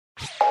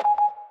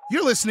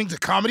You're listening to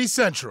Comedy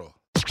Central.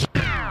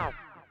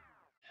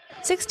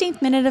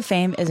 16th Minute of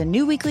Fame is a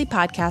new weekly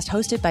podcast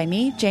hosted by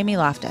me, Jamie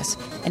Loftus.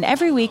 And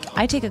every week,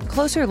 I take a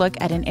closer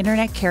look at an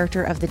internet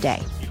character of the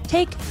day.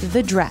 Take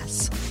the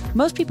dress.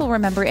 Most people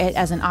remember it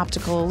as an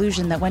optical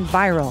illusion that went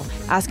viral,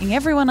 asking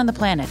everyone on the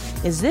planet,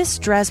 is this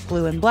dress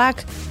blue and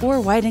black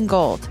or white and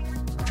gold?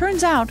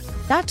 Turns out,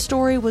 that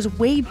story was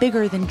way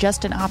bigger than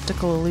just an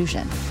optical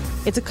illusion.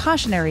 It's a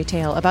cautionary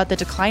tale about the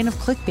decline of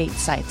clickbait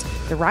sites,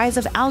 the rise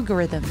of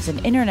algorithms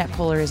and internet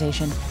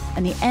polarization,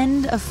 and the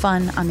end of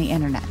fun on the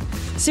internet.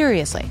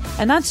 Seriously,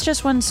 and that's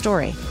just one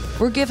story.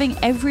 We're giving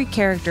every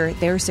character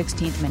their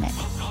 16th minute.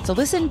 So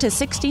listen to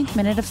 16th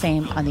Minute of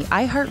Fame on the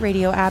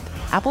iHeartRadio app,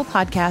 Apple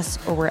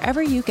Podcasts, or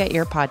wherever you get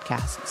your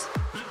podcasts.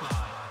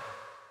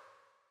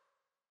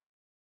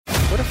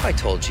 What if I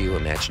told you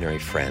imaginary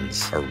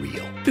friends are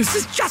real? This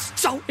is just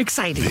so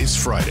exciting. This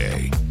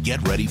Friday,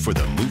 get ready for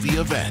the movie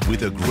event with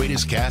the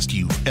greatest cast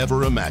you've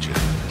ever imagined.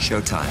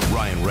 Showtime.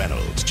 Ryan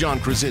Reynolds, John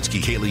Krasinski,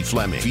 Haley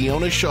Fleming,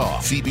 Fiona Shaw,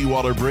 Phoebe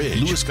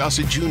Waller-Bridge, Louis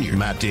Gossett Jr.,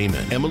 Matt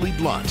Damon, Emily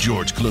Blunt,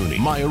 George Clooney,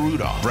 Maya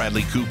Rudolph,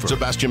 Bradley Cooper,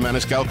 Sebastian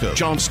Maniscalco,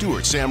 Jon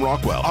Stewart, Sam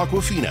Rockwell,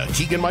 Awkwafina,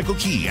 Keegan-Michael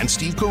Key, and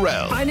Steve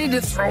Carell. I need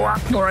to throw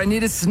up or I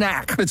need a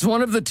snack. It's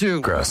one of the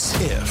two. Gross.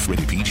 If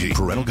rated PG.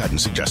 Parental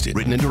guidance suggested.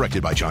 Written and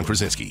directed by John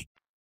Krasinski.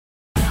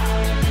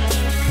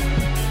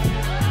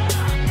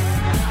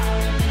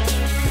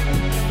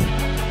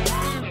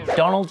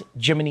 Donald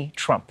Jiminy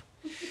Trump.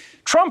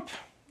 Trump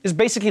is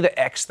basically the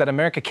ex that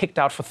America kicked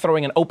out for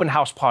throwing an open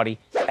house party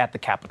at the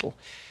Capitol.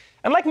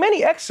 And like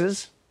many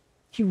exes,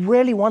 he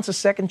rarely wants a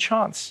second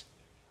chance.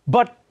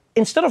 But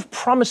instead of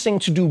promising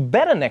to do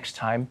better next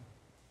time,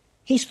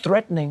 he's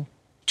threatening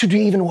to do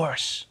even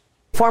worse.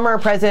 Former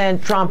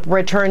President Trump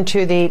returned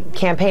to the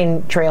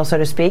campaign trail, so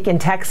to speak, in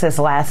Texas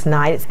last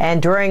night.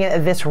 And during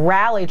this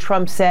rally,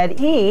 Trump said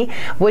he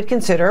would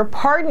consider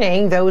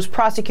pardoning those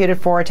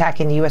prosecuted for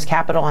attacking the U.S.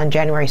 Capitol on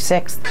January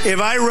 6th. If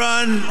I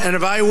run and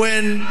if I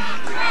win,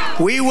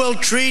 we will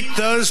treat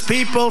those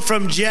people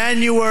from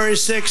January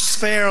 6th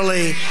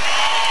fairly.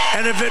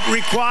 And if it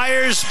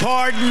requires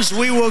pardons,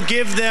 we will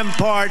give them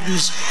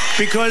pardons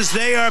because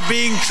they are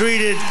being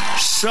treated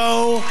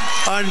so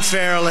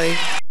unfairly.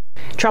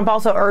 Trump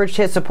also urged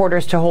his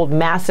supporters to hold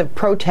massive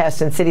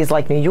protests in cities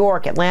like New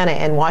York, Atlanta,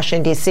 and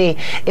Washington, D.C.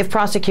 if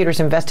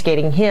prosecutors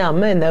investigating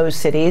him in those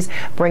cities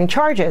bring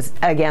charges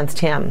against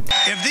him.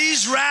 If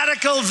these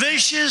radical,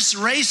 vicious,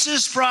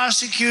 racist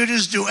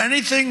prosecutors do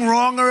anything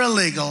wrong or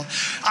illegal,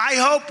 I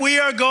hope we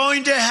are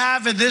going to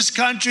have in this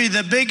country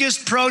the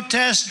biggest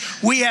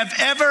protest we have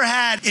ever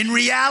had. In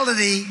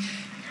reality,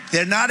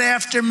 they're not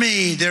after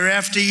me, they're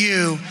after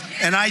you.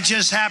 And I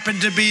just happen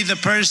to be the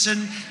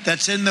person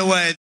that's in the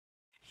way.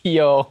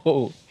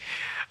 Yo.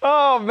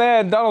 Oh,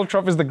 man, Donald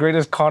Trump is the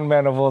greatest con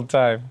man of all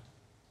time.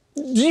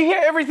 Did you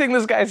hear everything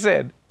this guy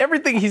said?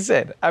 Everything he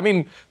said. I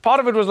mean,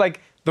 part of it was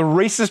like the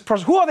racist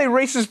person. Who are they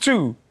racist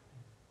to?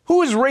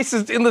 Who is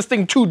racist in this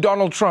thing to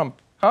Donald Trump?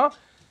 Huh?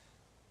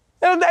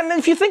 And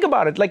if you think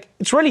about it, like,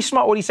 it's really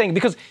smart what he's saying,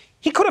 because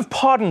he could have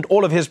pardoned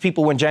all of his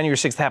people when January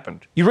 6th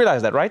happened. You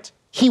realize that, right?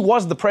 He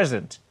was the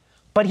president,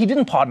 but he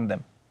didn't pardon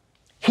them.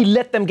 He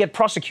let them get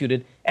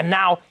prosecuted, and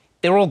now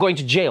they're all going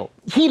to jail.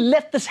 He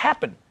let this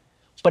happen.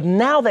 But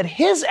now that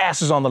his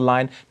ass is on the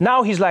line,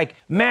 now he's like,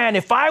 man,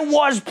 if I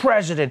was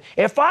president,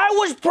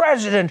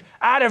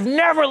 I'd have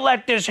never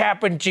let this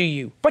happen to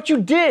you. But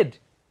you did.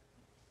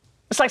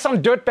 It's like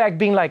some dirtbag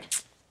being like,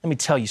 let me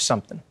tell you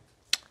something.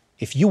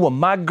 If you were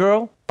my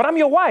girl, but I'm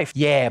your wife.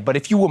 Yeah, but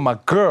if you were my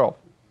girl,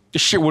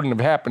 this shit wouldn't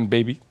have happened,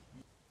 baby.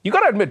 You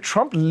gotta admit,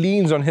 Trump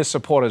leans on his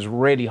supporters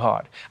really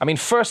hard. I mean,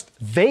 first,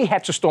 they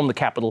had to storm the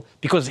Capitol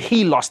because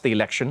he lost the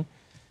election.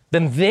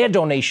 Then their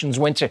donations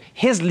went to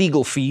his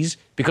legal fees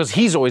because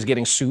he's always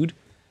getting sued.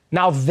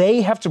 Now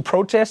they have to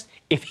protest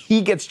if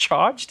he gets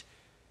charged?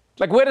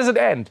 Like, where does it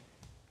end?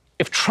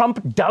 If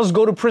Trump does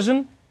go to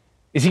prison,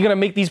 is he gonna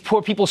make these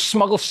poor people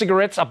smuggle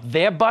cigarettes up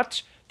their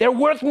butts? They're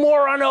worth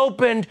more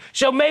unopened,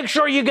 so make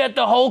sure you get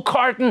the whole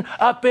carton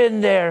up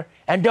in there.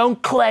 And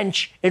don't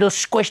clench, it'll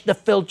squish the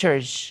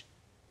filters.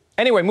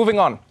 Anyway, moving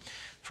on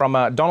from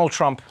Donald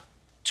Trump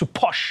to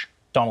posh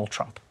Donald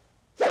Trump,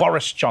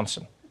 Boris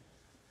Johnson.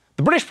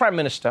 The British Prime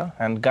Minister,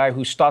 and guy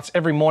who starts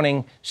every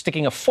morning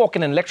sticking a fork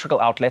in an electrical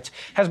outlet,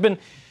 has been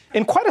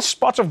in quite a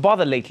spot of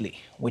bother lately,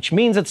 which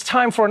means it's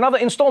time for another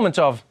installment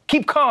of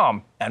Keep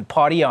Calm and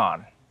Party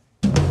On.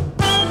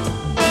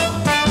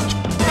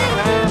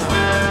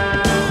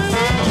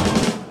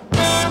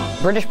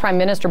 British Prime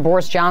Minister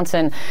Boris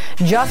Johnson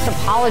just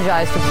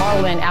apologized to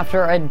Parliament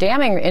after a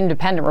damning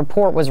independent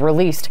report was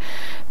released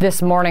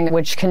this morning,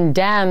 which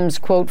condemns,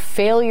 quote,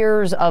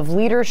 failures of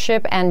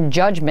leadership and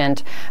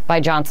judgment by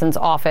Johnson's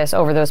office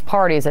over those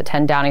parties at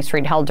 10 Downing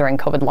Street held during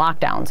COVID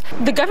lockdowns.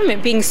 The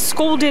government being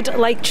scolded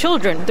like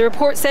children. The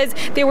report says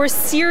there were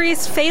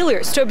serious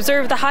failures to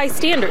observe the high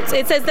standards.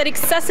 It says that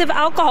excessive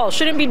alcohol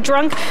shouldn't be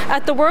drunk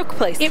at the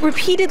workplace. It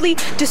repeatedly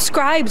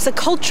describes a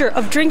culture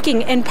of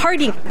drinking and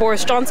partying.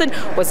 Boris Johnson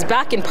was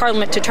back in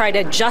Parliament to try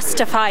to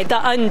justify the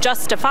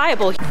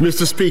unjustifiable.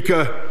 Mr.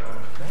 Speaker,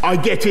 I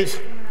get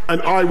it,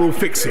 and I will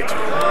fix it.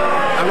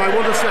 And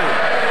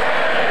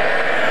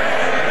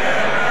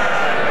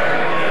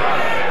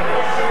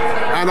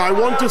I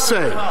want to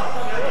say,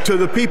 to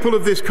the people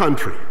of this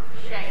country,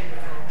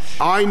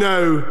 I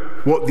know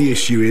what the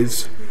issue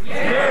is.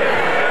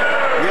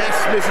 Yes,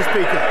 Mr.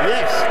 Speaker,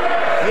 yes.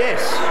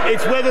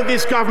 It's whether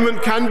this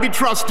government can be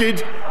trusted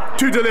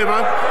to deliver.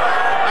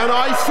 And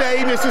I say,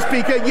 Mr.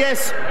 Speaker,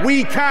 yes,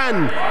 we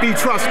can be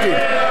trusted.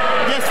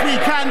 Yes, we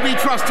can be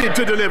trusted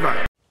to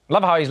deliver.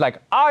 Love how he's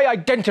like, I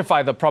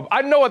identify the problem.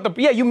 I know what the...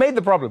 Yeah, you made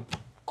the problem.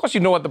 Of course you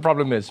know what the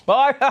problem is.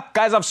 But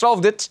guys, I've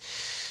solved it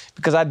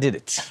because I did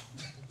it.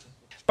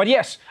 But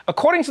yes,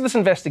 according to this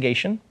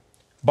investigation,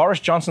 Boris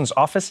Johnson's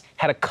office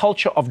had a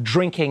culture of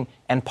drinking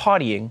and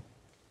partying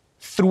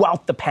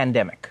throughout the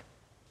pandemic.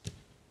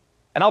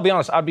 And I'll be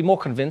honest, I'd be more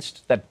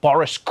convinced that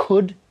Boris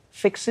could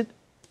fix it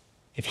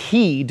if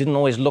he didn't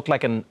always look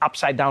like an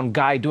upside-down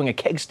guy doing a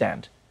keg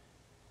stand.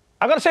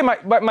 I've got to say,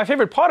 my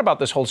favorite part about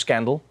this whole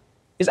scandal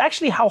is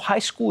actually how high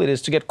school it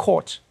is to get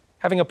caught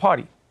having a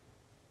party.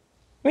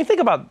 I mean, think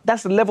about it.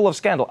 That's the level of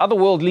scandal. Other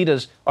world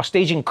leaders are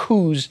staging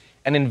coups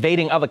and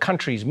invading other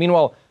countries.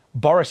 Meanwhile,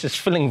 Boris is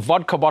filling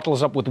vodka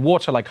bottles up with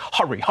water like,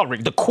 hurry,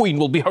 hurry, the Queen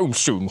will be home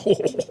soon.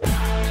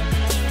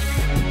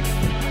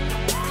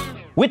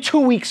 We're 2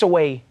 weeks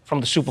away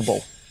from the Super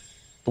Bowl,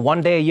 the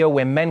one day a year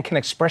where men can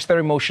express their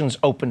emotions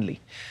openly.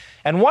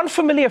 And one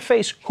familiar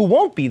face who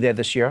won't be there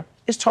this year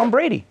is Tom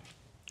Brady,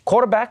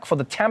 quarterback for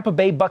the Tampa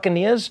Bay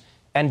Buccaneers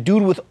and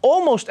dude with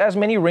almost as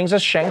many rings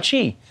as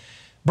Shang-Chi.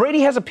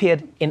 Brady has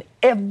appeared in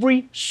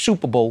every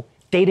Super Bowl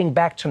dating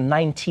back to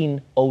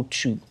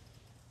 1902.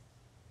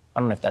 I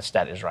don't know if that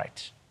stat is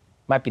right.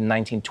 Might be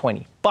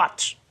 1920.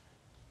 But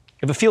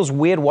if it feels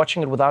weird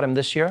watching it without him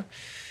this year,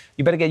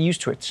 you better get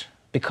used to it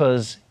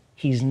because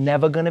he's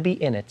never going to be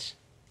in it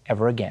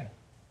ever again.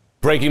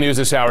 Breaking news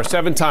this hour,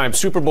 7-time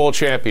Super Bowl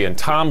champion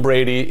Tom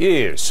Brady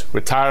is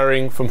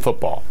retiring from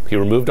football. He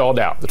removed all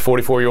doubt. The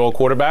 44-year-old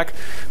quarterback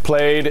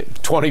played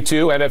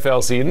 22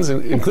 NFL seasons,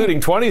 including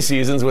 20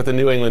 seasons with the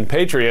New England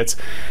Patriots.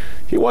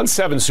 He won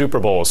 7 Super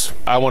Bowls.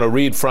 I want to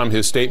read from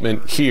his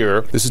statement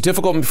here. This is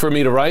difficult for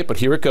me to write, but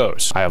here it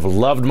goes. I have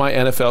loved my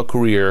NFL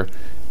career,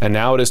 and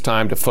now it is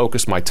time to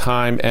focus my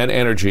time and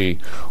energy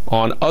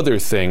on other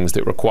things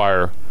that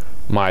require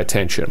my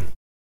attention.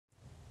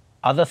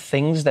 Other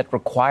things that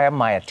require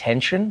my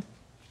attention?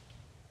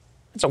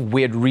 That's a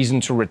weird reason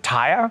to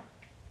retire.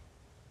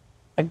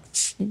 It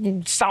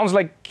sounds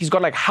like he's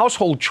got like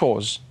household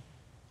chores.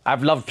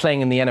 I've loved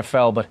playing in the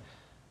NFL, but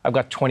I've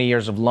got 20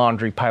 years of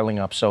laundry piling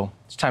up, so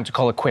it's time to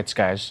call it quits,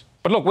 guys.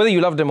 But look, whether you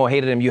loved him or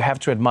hated him, you have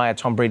to admire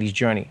Tom Brady's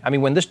journey. I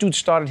mean, when this dude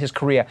started his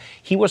career,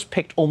 he was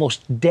picked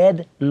almost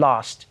dead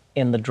last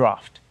in the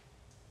draft.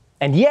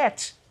 And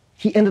yet,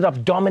 he ended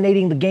up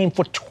dominating the game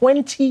for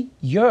 20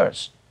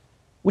 years.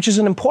 Which is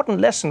an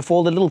important lesson for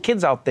all the little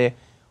kids out there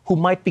who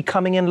might be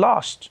coming in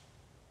last.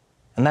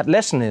 And that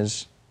lesson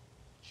is,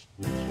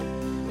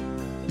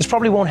 this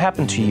probably won't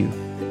happen to you.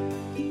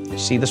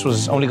 See, this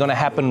was only going to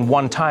happen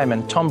one time,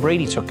 and Tom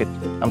Brady took it.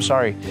 I'm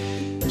sorry.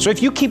 So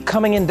if you keep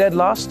coming in dead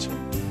last,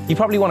 you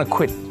probably want to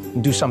quit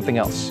and do something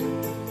else.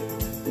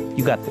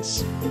 You got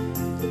this.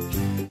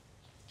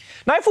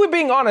 Now, if we're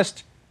being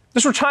honest,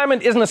 this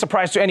retirement isn't a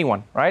surprise to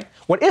anyone, right?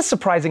 What is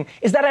surprising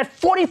is that at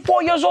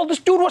 44 years old, this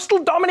dude was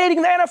still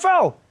dominating the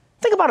NFL.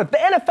 Think about it, the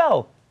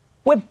NFL,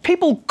 where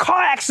people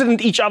car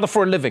accident each other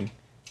for a living.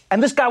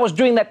 And this guy was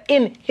doing that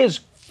in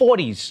his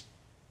 40s.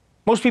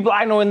 Most people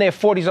I know in their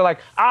 40s are like,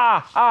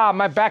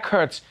 my back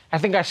hurts. I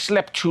think I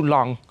slept too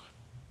long.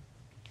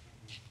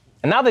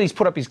 And now that he's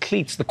put up his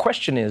cleats, the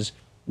question is,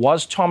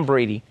 was Tom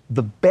Brady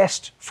the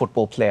best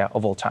football player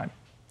of all time?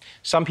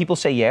 Some people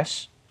say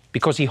yes,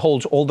 because he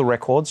holds all the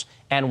records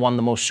and won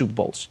the most Super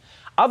Bowls.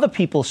 Other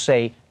people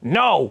say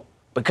no,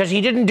 because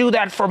he didn't do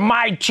that for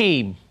my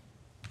team.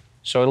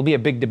 So it'll be a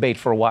big debate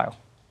for a while.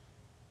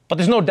 But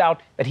there's no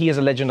doubt that he is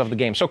a legend of the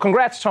game. So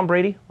congrats, Tom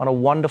Brady, on a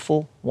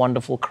wonderful,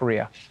 wonderful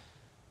career.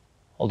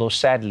 Although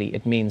sadly,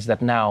 it means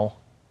that now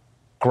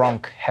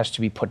Gronk has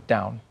to be put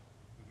down.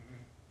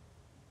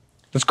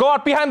 Let's go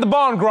out behind the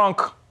barn,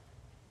 Gronk.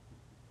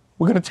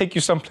 We're going to take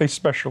you someplace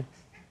special.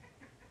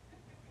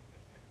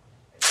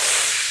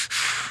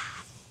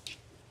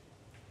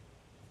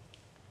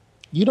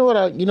 You know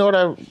what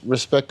I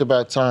respect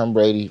about Tom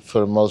Brady for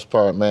the most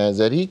part, man, is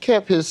that he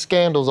kept his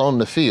scandals on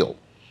the field.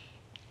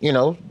 You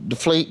know,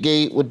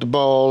 Deflategate with the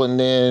ball, and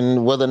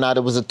then whether or not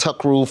it was a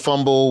tuck rule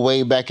fumble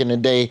way back in the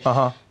day.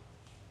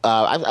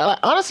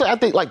 Honestly, I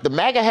think like the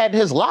MAGA hat in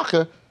his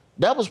locker,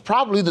 that was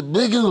probably the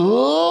biggest,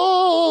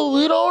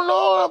 we don't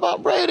know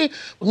about Brady.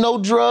 No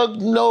drug,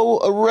 no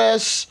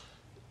arrests,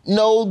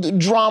 no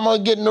drama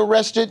getting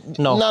arrested.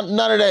 No.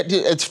 None of that.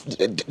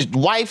 It's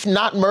wife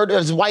not murdered.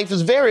 His wife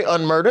is very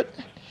unmurdered.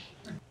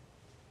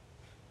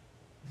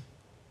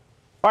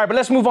 All right, but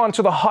let's move on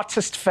to the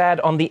hottest fad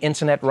on the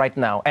internet right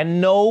now. And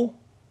no,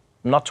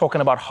 I'm not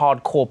talking about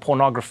hardcore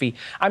pornography.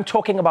 I'm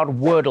talking about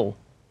Wordle,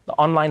 the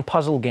online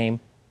puzzle game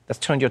that's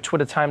turned your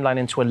Twitter timeline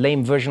into a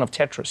lame version of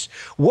Tetris.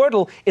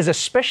 Wordle is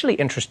especially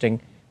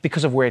interesting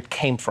because of where it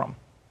came from.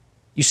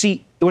 You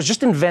see, It was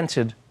just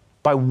invented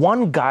by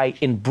one guy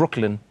in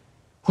Brooklyn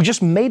who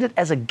just made it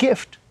as a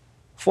gift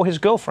for his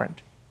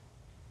girlfriend,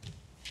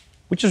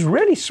 which is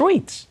really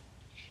sweet.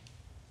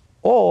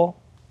 Or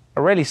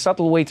a really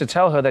subtle way to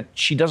tell her that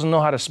she doesn't know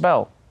how to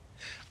spell.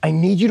 I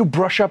need you to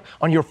brush up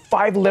on your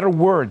 5-letter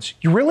words.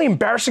 You're really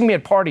embarrassing me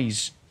at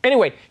parties.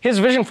 Anyway, his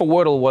vision for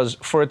Wordle was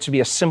for it to be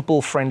a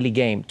simple, friendly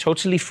game,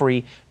 totally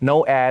free,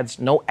 no ads,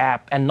 no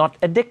app, and not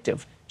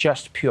addictive,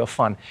 just pure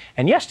fun.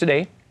 And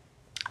yesterday,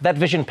 that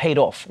vision paid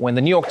off when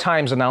the New York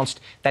Times announced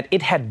that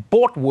it had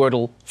bought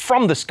Wordle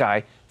from this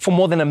guy for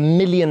more than $1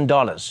 million,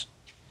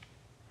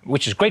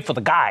 which is great for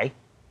the guy.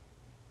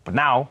 But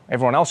now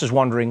everyone else is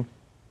wondering,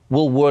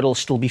 will Wordle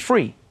still be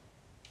free?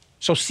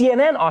 So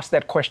CNN asked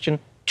that question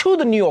to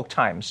the New York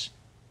Times.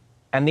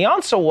 And the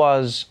answer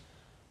was,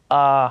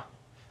 I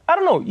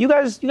don't know. You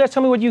guys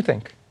tell me what you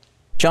think.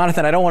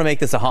 Jonathan, I don't want to make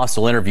this a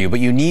hostile interview, but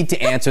you need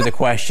to answer the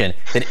question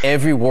that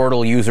every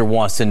Wordle user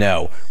wants to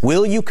know.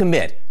 Will you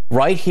commit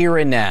right here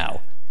and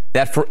now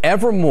that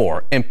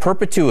forevermore, in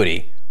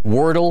perpetuity,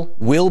 Wordle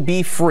will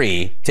be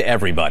free to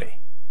everybody?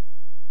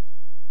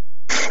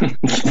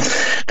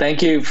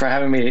 Thank you for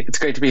having me. It's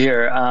great to be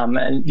here.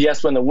 And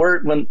yes, when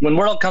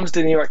Wordle comes to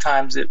the New York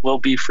Times, it will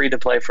be free to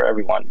play for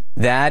everyone.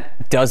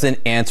 That doesn't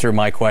answer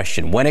my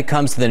question. When it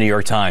comes to the New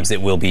York Times,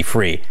 it will be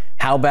free.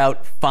 How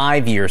about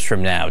 5 years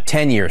from now,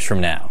 10 years from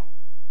now?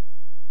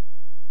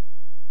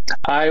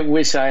 I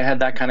wish I had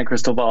that kind of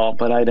crystal ball,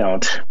 but I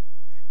don't.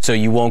 So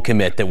you won't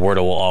commit that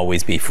Wordle will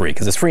always be free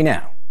because it's free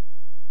now.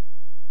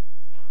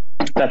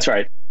 That's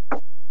right.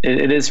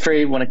 It is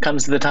free. When it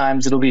comes to the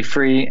Times, it'll be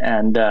free.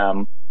 And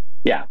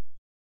yeah.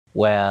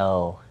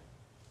 Well,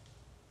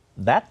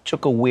 that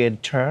took a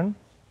weird turn.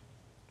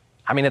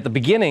 I mean, at the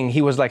beginning,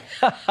 he was like,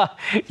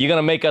 you're going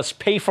to make us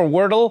pay for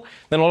Wordle?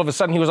 Then all of a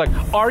sudden, he was like,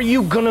 are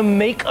you going to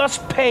make us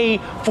pay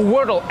for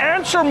Wordle?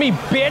 Answer me,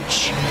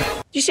 bitch.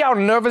 Do you see how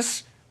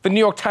nervous the New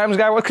York Times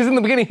guy was? Because in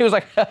the beginning, he was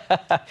like,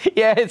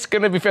 yeah, it's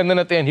going to be fair. And then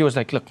at the end, he was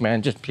like, look,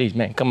 man, just please,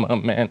 man, come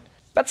on, man.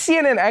 That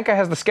CNN anchor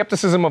has the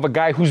skepticism of a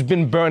guy who's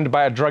been burned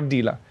by a drug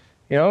dealer.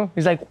 You know,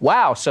 he's like,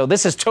 wow, so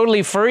this is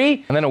totally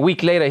free? And then a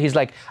week later, he's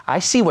like, I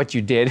see what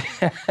you did.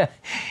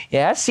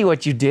 Yeah, I see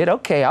what you did.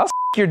 Okay, I'll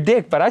your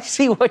dick, but I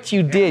see what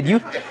you did.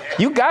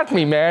 You got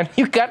me, man.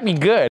 You got me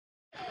good.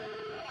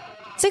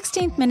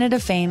 16th Minute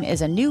of Fame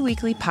is a new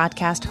weekly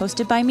podcast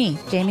hosted by me,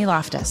 Jamie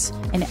Loftus.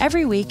 And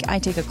every week, I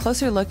take a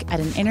closer look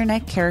at an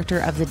internet character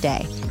of the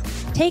day.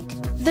 Take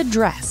the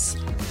dress.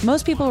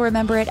 Most people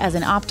remember it as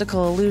an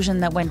optical illusion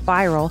that went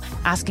viral,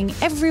 asking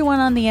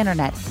everyone on the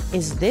internet,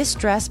 is this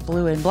dress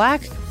blue and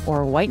black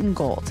or white and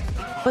gold?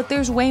 But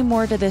there's way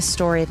more to this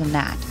story than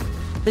that.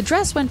 The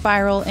dress went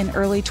viral in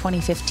early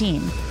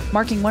 2015,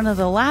 marking one of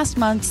the last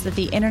months that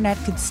the internet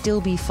could still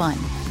be fun.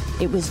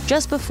 It was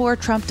just before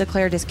Trump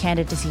declared his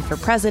candidacy for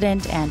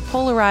president and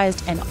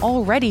polarized an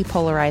already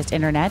polarized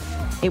internet.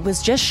 It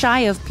was just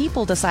shy of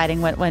people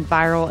deciding what went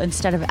viral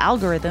instead of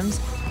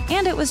algorithms.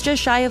 And it was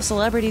just shy of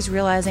celebrities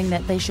realizing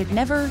that they should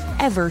never,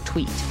 ever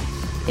tweet.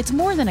 It's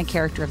more than a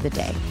character of the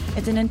day.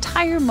 It's an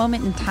entire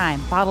moment in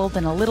time bottled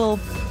in a little,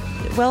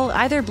 well,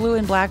 either blue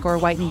and black or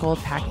white and gold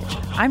package.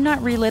 I'm not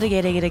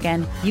relitigating it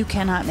again. You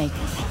cannot make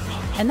me.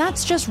 And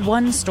that's just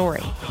one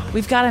story.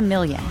 We've got a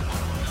million.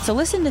 So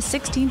listen to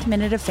 16th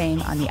Minute of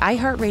Fame on the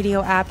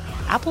iHeartRadio app,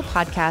 Apple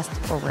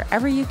Podcasts, or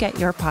wherever you get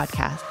your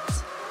podcasts.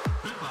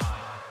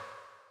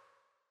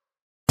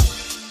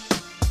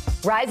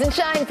 Rise and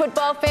shine,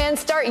 football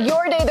fans. Start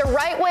your day the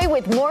right way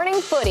with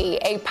Morning Footy,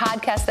 a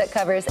podcast that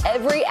covers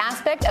every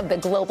aspect of the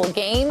global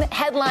game,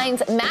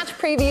 headlines, match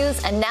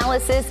previews,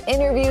 analysis,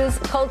 interviews,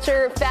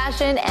 culture,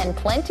 fashion, and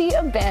plenty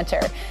of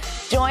banter.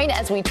 Join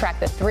as we track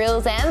the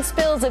thrills and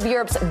spills of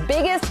Europe's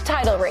biggest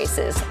title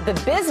races, the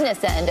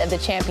business end of the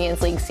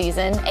Champions League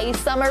season, a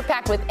summer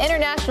packed with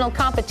international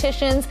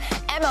competitions,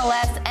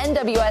 MLS,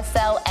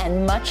 NWSL,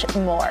 and much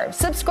more.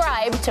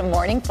 Subscribe to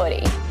Morning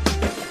Footy.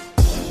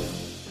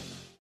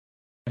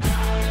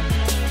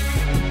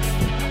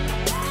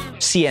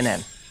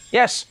 CNN.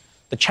 Yes,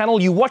 the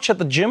channel you watch at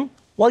the gym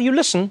while you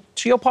listen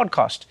to your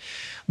podcast.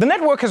 The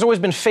network has always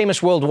been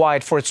famous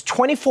worldwide for its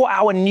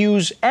 24-hour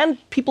news and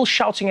people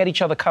shouting at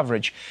each other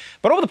coverage.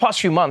 But over the past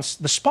few months,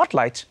 the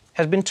spotlight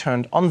has been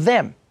turned on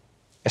them,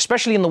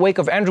 especially in the wake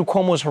of Andrew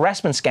Cuomo's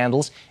harassment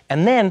scandals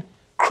and then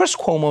Chris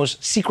Cuomo's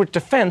secret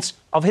defense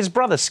of his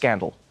brother's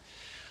scandal.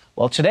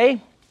 Well,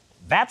 today,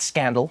 that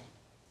scandal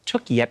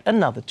took yet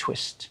another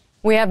twist.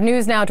 We have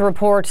news now to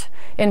report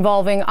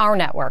involving our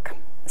network.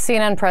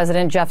 CNN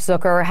President Jeff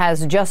Zucker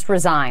has just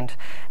resigned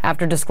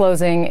after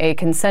disclosing a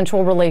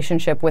consensual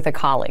relationship with a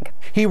colleague.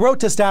 He wrote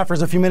to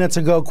staffers a few minutes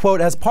ago,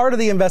 quote, as part of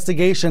the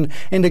investigation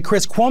into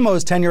Chris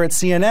Cuomo's tenure at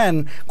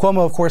CNN,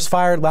 Cuomo, of course,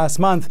 fired last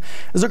month.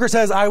 Zucker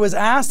says, I was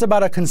asked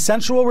about a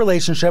consensual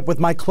relationship with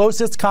my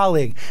closest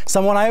colleague,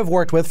 someone I have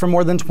worked with for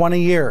more than 20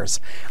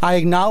 years. I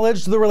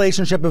acknowledged the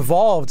relationship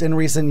evolved in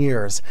recent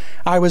years.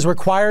 I was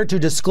required to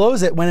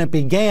disclose it when it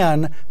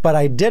began, but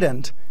I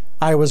didn't.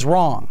 I was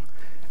wrong.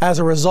 As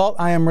a result,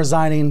 I am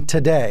resigning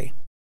today.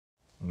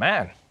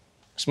 Man,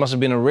 this must have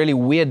been a really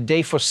weird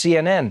day for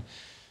CNN.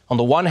 On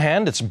the one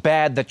hand, it's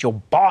bad that your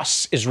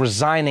boss is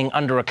resigning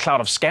under a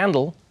cloud of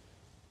scandal.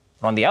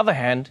 But on the other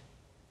hand,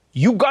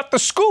 you got the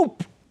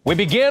scoop. We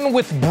begin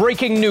with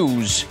breaking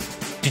news.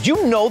 Did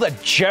you know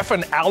that Jeff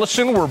and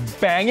Allison were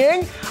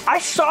banging? I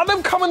saw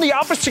them come in the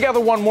office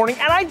together one morning,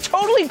 and I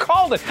totally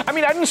called it. I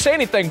mean, I didn't say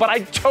anything, but I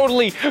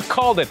totally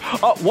called it.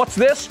 What's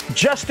this?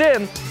 Just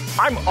in,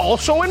 I'm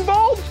also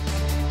involved?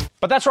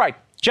 But that's right.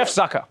 Jeff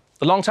Zucker,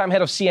 the longtime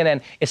head of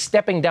CNN, is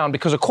stepping down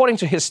because, according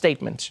to his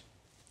statement,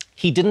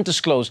 he didn't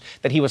disclose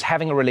that he was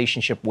having a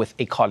relationship with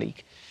a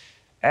colleague.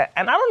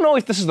 And I don't know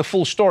if this is the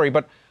full story,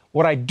 but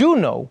what I do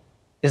know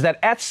is that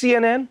at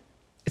CNN,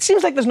 it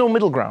seems like there's no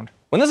middle ground.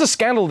 When there's a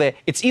scandal there,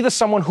 it's either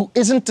someone who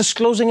isn't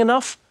disclosing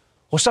enough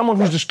or someone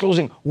who's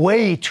disclosing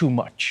way too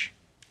much.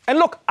 And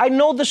look, I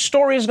know this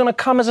story is going to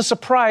come as a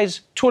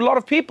surprise to a lot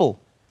of people.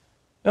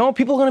 You know,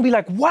 people are going to be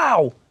like,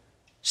 wow,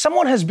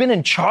 someone has been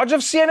in charge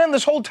of CNN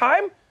this whole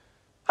time?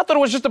 I thought it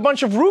was just a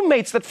bunch of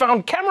roommates that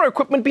found camera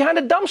equipment behind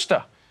a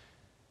dumpster.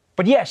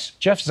 But yes,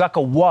 Jeff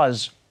Zucker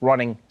was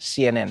running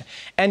CNN.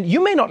 And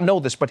you may not know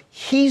this, but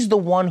he's the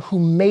one who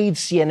made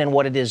CNN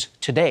what it is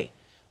today.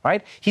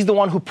 Right? He's the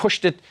one who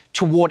pushed it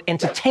toward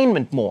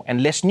entertainment more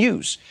and less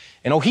news.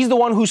 You know, he's the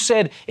one who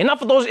said,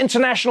 enough of those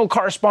international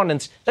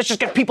correspondents, let's just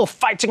get people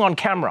fighting on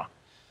camera.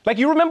 Like,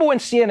 you remember when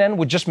CNN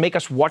would just make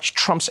us watch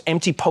Trump's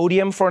empty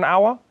podium for an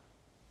hour?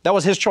 That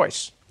was his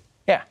choice.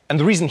 Yeah, and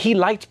the reason he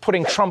liked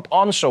putting Trump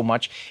on so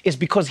much is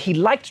because he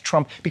liked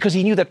Trump, because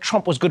he knew that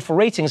Trump was good for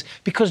ratings,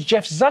 because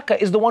Jeff Zucker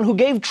is the one who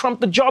gave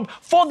Trump the job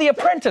for The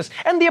Apprentice.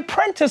 And The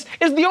Apprentice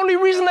is the only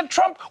reason that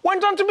Trump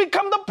went on to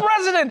become the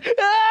president.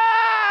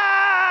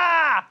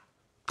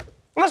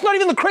 And that's not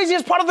even the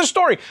craziest part of the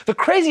story. The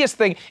craziest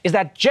thing is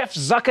that Jeff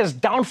Zucker's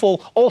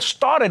downfall all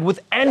started with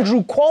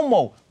Andrew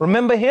Cuomo.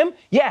 Remember him?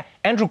 Yeah,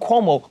 Andrew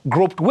Cuomo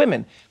groped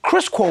women.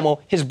 Chris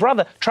Cuomo, his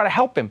brother, tried to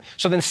help him.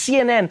 So then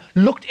CNN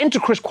looked into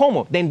Chris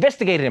Cuomo. They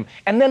investigated him.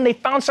 And then they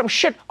found some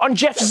shit on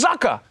Jeff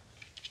Zucker.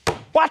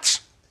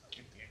 What?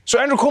 So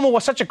Andrew Cuomo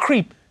was such a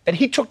creep that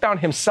he took down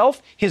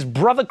himself, his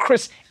brother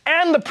Chris,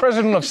 and the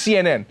president of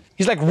CNN.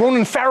 He's like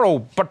Ronan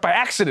Farrow, but by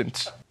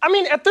accident. I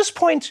mean, at this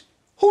point,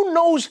 who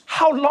knows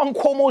how long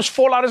Cuomo's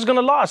fallout is going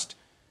to last,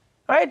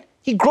 right?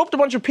 He groped a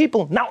bunch of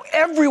people. Now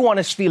everyone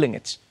is feeling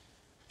it.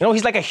 You know,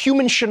 he's like a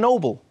human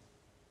Chernobyl.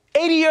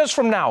 80 years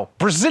from now,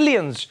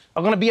 Brazilians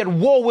are going to be at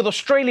war with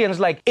Australians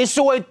like,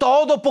 isso é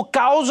todo por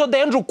causa de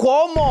Andrew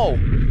Cuomo.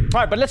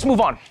 All right, but let's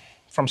move on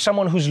from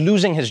someone who's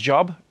losing his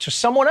job to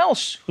someone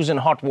else who's in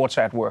hot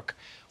water at work.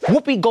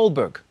 Whoopi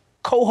Goldberg,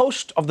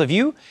 co-host of The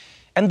View,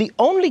 and the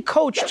only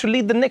coach to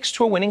lead the Knicks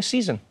to a winning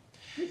season.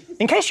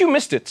 In case you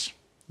missed it,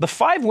 the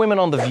 5 women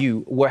on The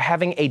View were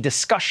having a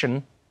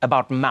discussion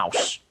about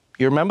Maus.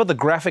 You remember the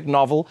graphic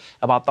novel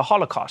about the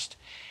Holocaust.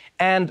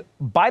 And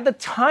by the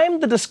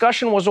time the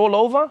discussion was all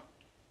over,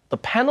 the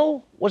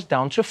panel was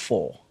down to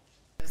 4.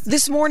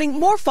 This morning,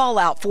 more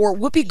fallout for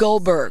Whoopi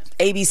Goldberg.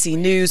 ABC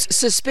News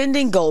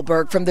suspending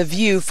Goldberg from The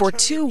View for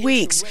 2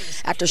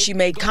 weeks after she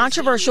made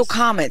controversial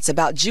comments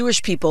about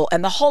Jewish people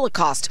and the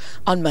Holocaust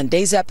on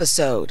Monday's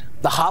episode.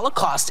 The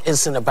Holocaust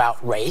isn't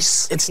about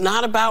race. It's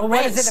not about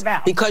race. What is it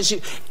about? Because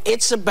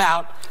it's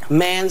about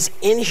man's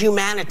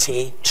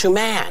inhumanity to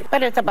man.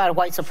 But it's about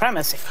white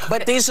supremacy.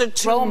 But these are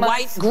two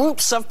white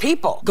groups of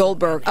people.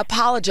 Goldberg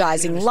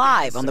apologizing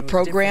live on the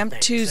program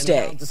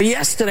Tuesday.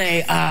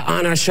 Yesterday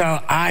on our show,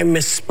 I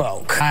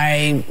misspoke.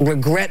 I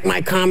regret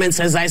my comments,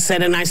 as I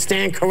said, and I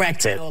stand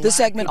corrected. The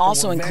segment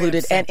also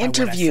included an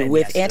interview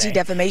with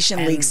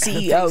Anti-Defamation League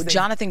CEO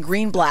Jonathan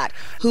Greenblatt,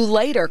 who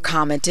later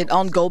commented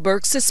on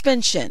Goldberg's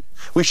suspension.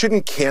 We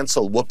shouldn't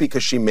cancel Whoopi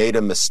because she made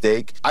a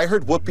mistake. I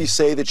heard Whoopi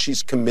say that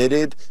she's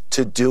committed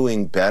to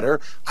doing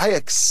better. I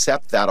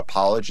accept that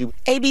apology.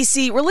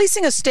 ABC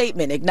releasing a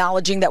statement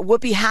acknowledging that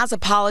Whoopi has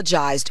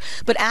apologized,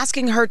 but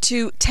asking her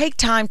to take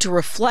time to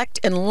reflect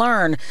and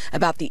learn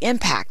about the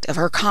impact of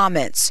her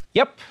comments.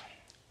 Yep,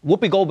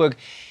 Whoopi Goldberg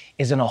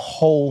is in a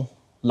whole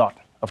lot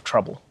of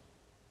trouble.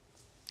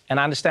 And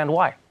I understand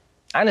why.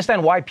 I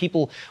understand why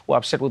people were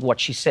upset with what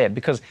she said,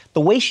 because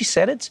the way she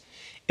said it,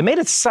 it made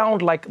it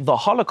sound like the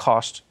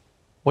Holocaust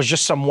was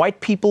just some white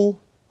people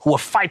who were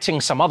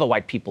fighting some other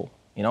white people,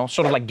 you know,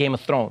 sort of like Game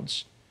of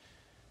Thrones.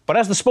 But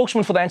as the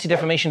spokesman for the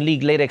Anti-Defamation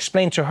League later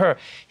explained to her,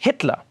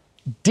 Hitler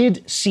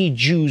did see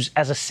Jews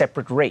as a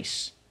separate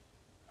race,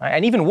 right?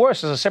 And even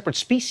worse, as a separate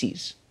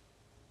species,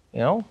 you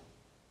know?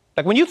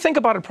 Like, when you think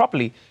about it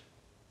properly,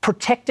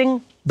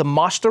 protecting the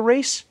master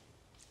race,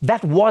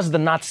 that was the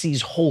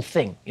Nazis' whole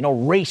thing, you know,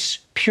 race,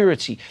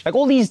 purity. Like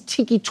all these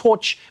tiki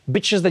torch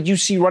bitches that you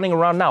see running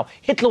around now.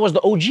 Hitler was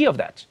the OG of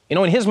that. You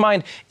know, in his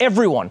mind,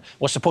 everyone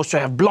was supposed to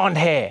have blonde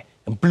hair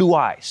and blue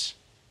eyes,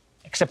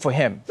 except for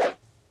him.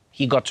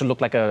 He got to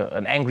look like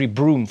an angry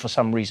broom for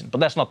some reason,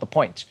 but that's not the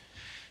point.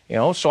 You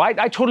know, so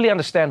I totally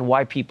understand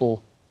why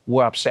people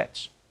were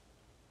upset.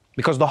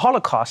 Because the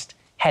Holocaust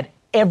had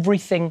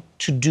everything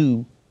to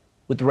do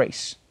with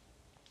race.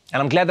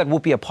 And I'm glad that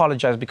Whoopi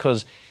apologized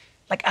because,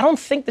 like, I don't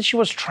think that she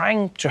was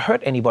trying to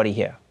hurt anybody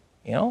here.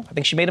 You know, I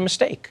think she made a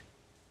mistake.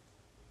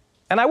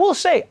 And I will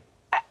say,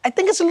 I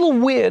think it's a little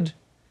weird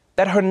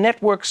that her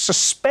network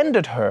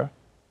suspended her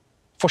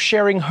for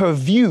sharing her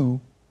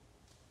view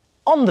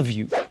on The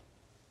View.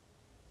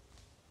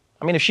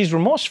 I mean, if she's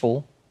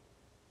remorseful,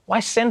 why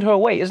send her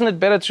away? Isn't it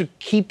better to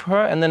keep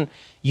her and then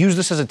use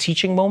this as a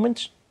teaching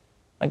moment?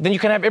 Like, then you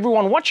can have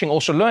everyone watching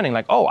also learning,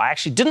 like, oh, I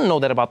actually didn't know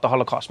that about the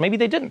Holocaust. Maybe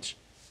they didn't.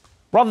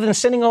 Rather than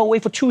sending her away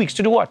for 2 weeks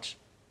to do what?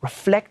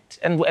 Reflect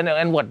and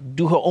what?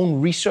 Do her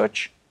own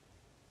research?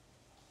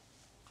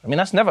 I mean,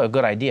 that's never a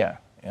good idea,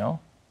 you know?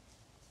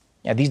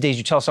 Yeah, these days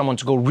you tell someone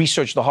to go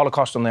research the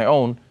Holocaust on their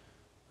own,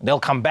 and they'll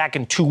come back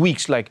in 2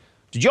 weeks like,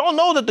 did y'all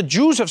know that the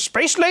Jews have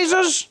space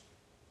lasers?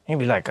 And you'll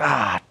be like,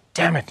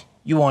 damn it,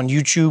 you on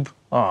YouTube?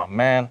 Oh,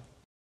 man.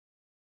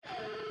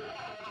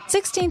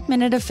 16th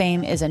Minute of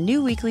Fame is a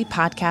new weekly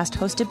podcast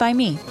hosted by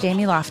me,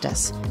 Jamie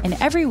Loftus. And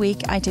every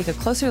week, I take a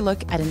closer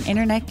look at an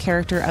internet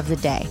character of the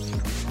day.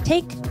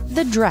 Take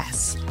the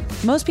dress.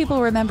 Most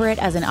people remember it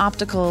as an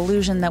optical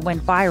illusion that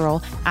went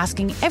viral,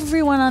 asking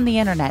everyone on the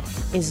internet,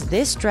 is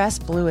this dress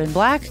blue and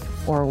black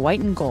or white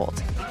and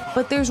gold?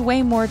 But there's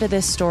way more to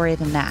this story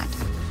than that.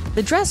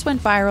 The dress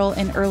went viral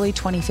in early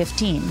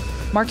 2015,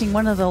 marking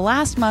one of the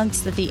last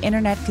months that the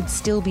internet could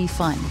still be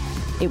fun.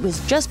 It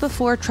was just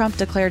before Trump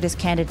declared his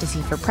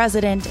candidacy for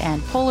president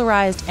and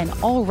polarized an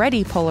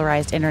already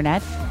polarized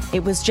internet.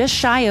 It was just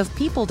shy of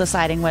people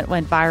deciding what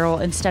went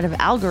viral instead of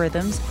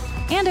algorithms.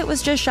 And it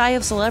was just shy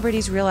of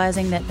celebrities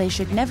realizing that they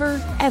should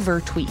never, ever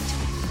tweet.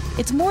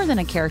 It's more than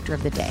a character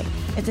of the day.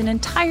 It's an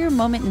entire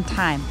moment in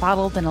time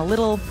bottled in a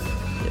little,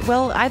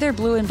 well, either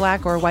blue and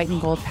black or white and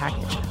gold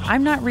package.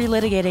 I'm not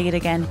relitigating it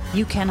again.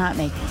 You cannot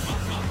make me.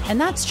 And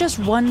that's just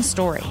one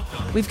story.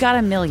 We've got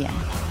a million.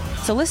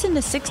 So listen to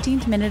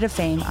 16th Minute of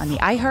Fame on the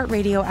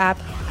iHeartRadio app,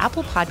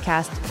 Apple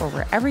Podcasts, or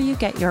wherever you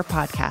get your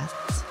podcasts.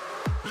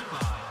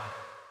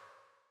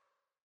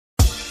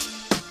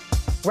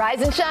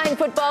 Rise and shine,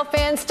 football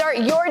fans. Start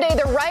your day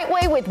the right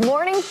way with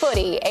Morning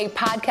Footy, a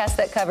podcast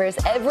that covers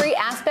every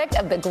aspect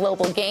of the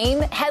global game,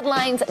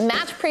 headlines,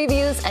 match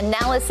previews,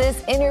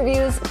 analysis,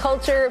 interviews,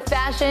 culture,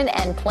 fashion,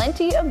 and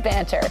plenty of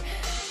banter.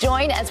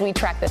 Join as we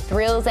track the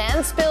thrills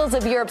and spills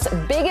of Europe's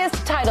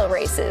biggest title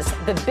races,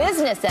 the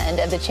business end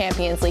of the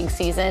Champions League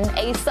season,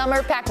 a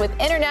summer packed with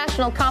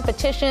international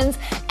competitions,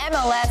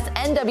 MLS,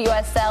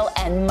 NWSL,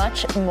 and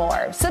much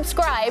more.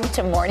 Subscribe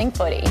to Morning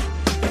Footy.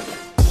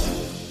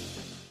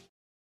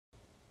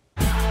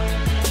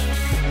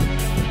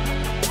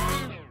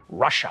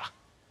 Russia,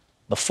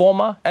 the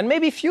former and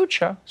maybe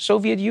future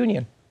Soviet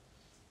Union.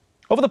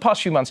 Over the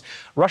past few months,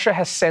 Russia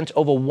has sent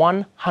over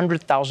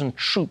 100,000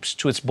 troops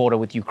to its border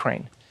with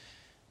Ukraine,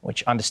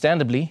 which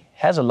understandably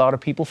has a lot of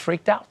people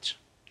freaked out.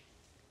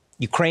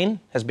 Ukraine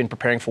has been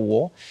preparing for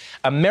war.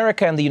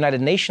 America and the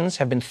United Nations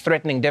have been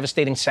threatening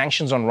devastating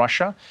sanctions on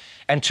Russia.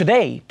 And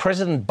today,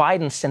 President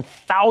Biden sent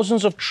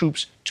thousands of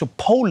troops to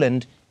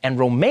Poland and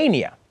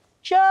Romania,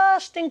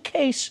 just in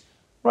case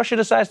Russia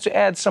decides to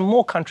add some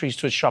more countries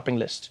to its shopping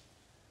list.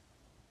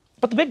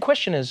 But the big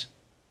question is,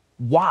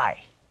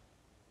 why?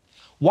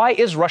 Why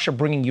is Russia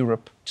bringing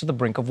Europe to the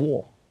brink of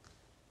war?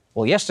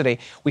 Well, yesterday,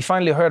 we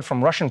finally heard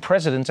from Russian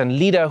president and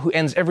leader who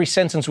ends every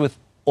sentence with,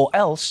 or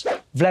else,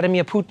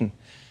 Vladimir Putin.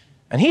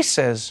 And he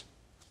says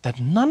that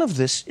none of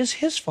this is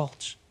his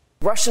fault.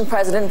 Russian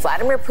President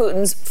Vladimir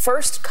Putin's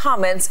first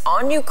comments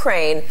on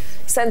Ukraine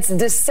since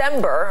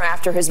December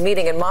after his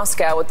meeting in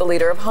Moscow with the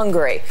leader of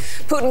Hungary.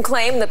 Putin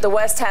claimed that the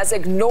West has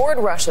ignored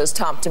Russia's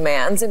top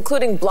demands,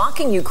 including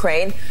blocking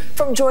Ukraine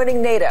from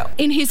joining NATO.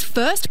 In his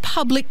first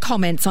public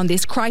comments on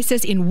this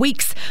crisis in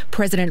weeks,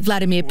 President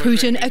Vladimir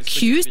Putin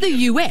accused the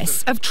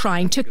U.S. of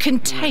trying to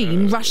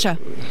contain Russia.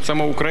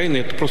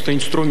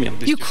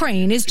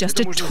 Ukraine is just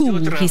a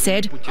tool, he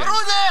said.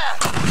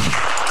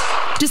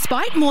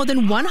 Despite more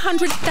than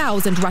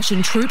 100,000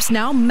 Russian troops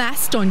now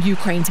massed on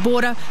Ukraine's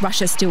border,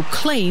 Russia still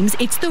claims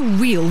it's the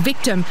real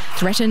victim,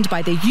 threatened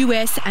by the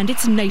US and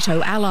its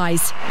NATO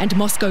allies. And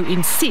Moscow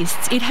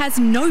insists it has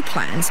no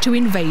plans to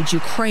invade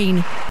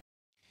Ukraine.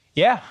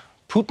 Yeah,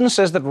 Putin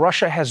says that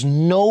Russia has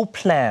no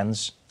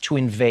plans to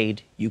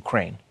invade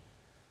Ukraine.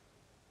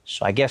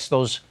 So I guess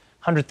those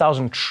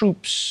 100,000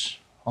 troops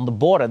on the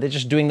border, they're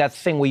just doing that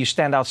thing where you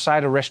stand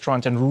outside a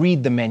restaurant and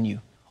read the menu.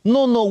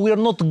 No, we're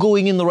not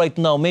going in right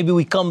now. Maybe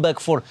we come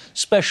back for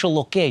special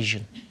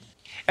occasion.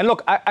 And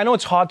look, I know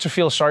it's hard to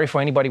feel sorry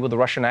for anybody with a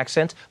Russian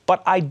accent,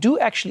 but I do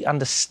actually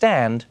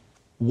understand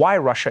why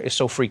Russia is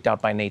so freaked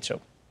out by NATO.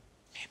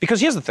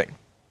 Because here's the thing.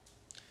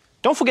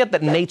 Don't forget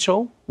that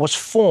NATO was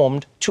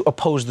formed to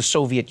oppose the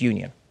Soviet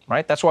Union,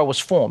 right? That's why it was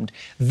formed.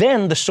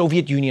 Then the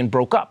Soviet Union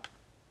broke up.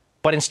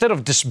 But instead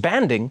of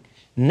disbanding,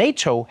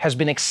 NATO has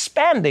been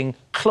expanding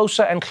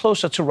closer and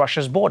closer to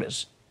Russia's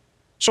borders.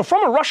 So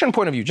from a Russian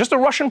point of view, just a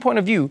Russian point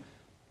of view,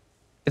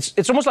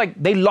 it's almost like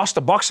they lost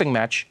a boxing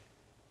match,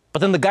 but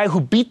then the guy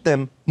who beat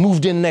them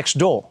moved in next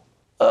door.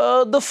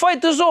 The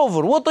fight is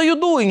over. What are you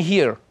doing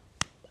here?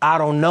 I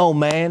don't know,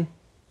 man.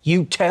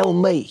 You tell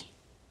me.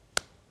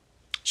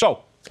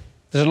 So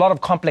there's a lot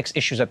of complex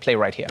issues at play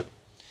right here,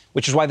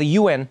 which is why the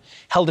UN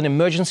held an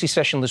emergency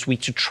session this week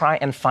to try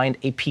and find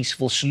a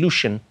peaceful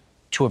solution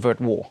to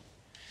avert war.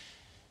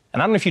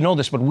 And I don't know if you know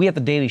this, but we at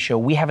The Daily Show,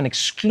 we have an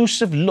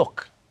exclusive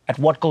look at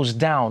what goes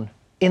down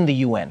in the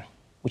UN,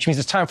 which means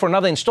it's time for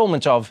another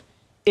installment of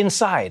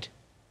Inside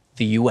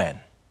the UN.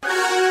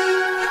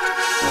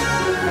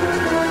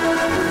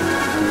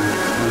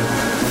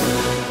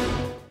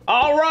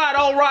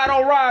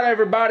 All right,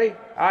 everybody.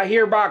 I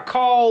hereby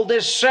call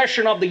this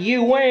session of the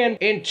UN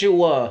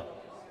into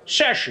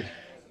session.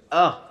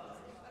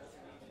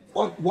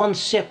 One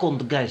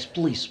second, guys,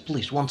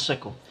 please, 1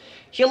 second.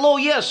 Hello,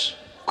 yes,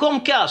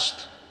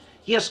 Comcast.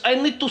 Yes, I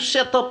need to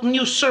set up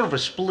new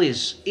service,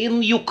 please,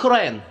 in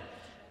Ukraine.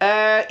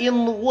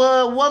 In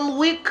 1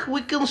 week,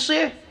 we can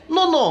say?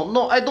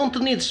 No, I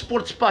don't need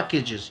sports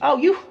packages. Oh,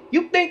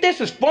 you think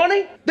this is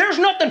funny? There's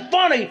nothing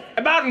funny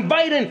about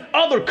invading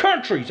other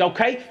countries,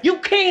 okay? You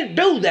can't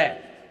do that.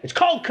 It's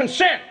called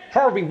consent,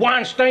 Harvey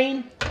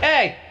Weinstein.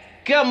 Hey,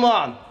 come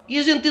on.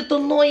 Isn't it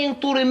annoying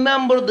to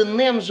remember the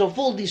names of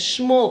all these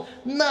small,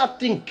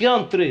 nothing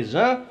countries,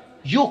 huh?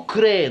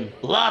 Ukraine,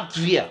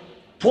 Latvia,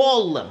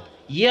 Poland,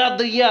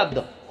 yada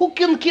yada. Who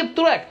can keep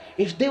track?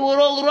 If they were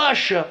all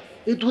Russia,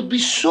 it would be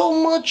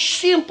so much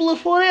simpler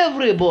for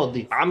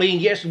everybody. I mean,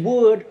 yes, it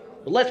would.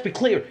 But let's be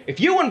clear. If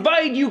you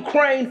invade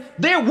Ukraine,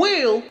 there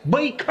will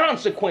be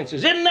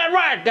consequences. Isn't that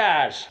right,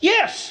 guys?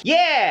 Yes.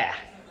 Yeah.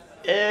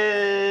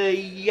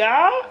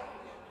 Yeah?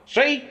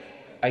 See?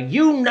 A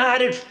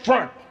united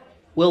front.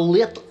 Well,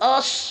 let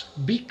us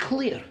be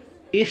clear.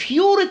 If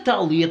you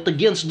retaliate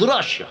against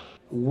Russia,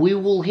 we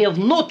will have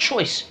no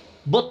choice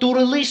but to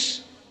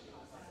release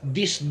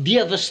this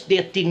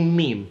devastating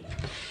meme.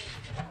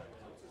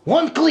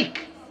 1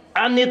 click,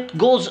 and it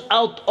goes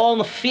out on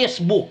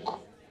Facebook.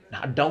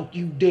 Now, don't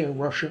you dare,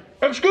 Russia.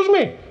 Excuse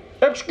me,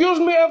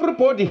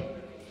 everybody.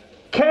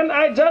 Can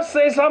I just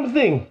say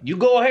something? You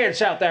go ahead,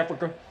 South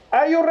Africa.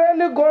 Are you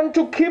really going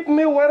to keep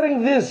me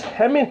wearing this?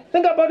 I mean,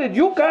 think about it.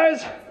 You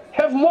guys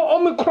have more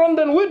Omicron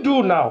than we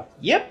do now.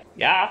 Yep.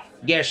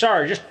 Yeah,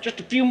 sorry. Just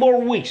a few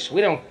more weeks.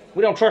 We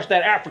don't trust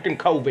that African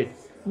COVID.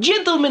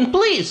 Gentlemen,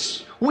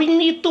 please. We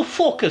need to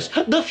focus.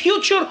 The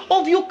future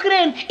of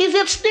Ukraine is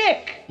at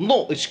stake.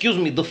 No, excuse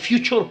me, the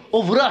future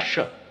of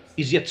Russia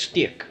is at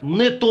stake.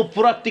 NATO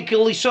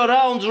practically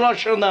surrounds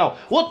Russia now.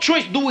 What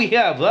choice do we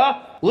have, huh?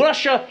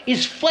 Russia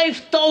is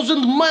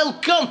 5,000-mile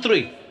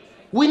country.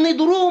 We need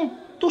room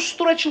to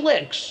stretch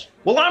legs.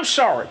 Well, I'm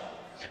sorry,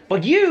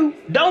 but you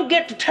don't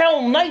get to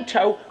tell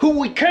NATO who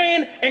we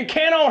can and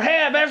cannot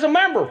have as a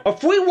member.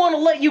 If we want to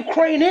let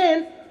Ukraine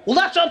in, well,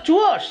 that's up to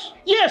us.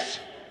 Yes,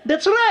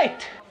 that's right.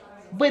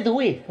 By the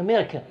way,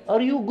 America,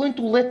 are you going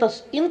to let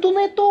us into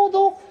NATO,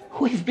 though?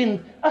 We've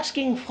been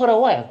asking for a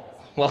while.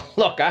 Well,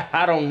 look,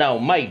 I don't know,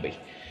 maybe.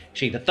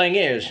 See, the thing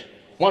is,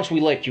 once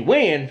we let you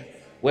in,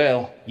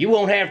 well, you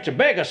won't have to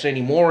beg us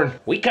anymore, and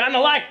we kind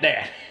of like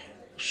that.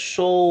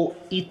 So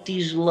it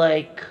is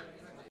like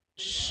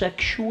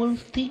sexual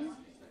thing?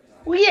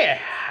 Well, yeah,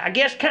 I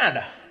guess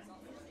kinda.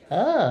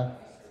 Ah.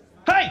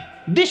 Hey,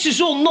 this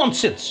is all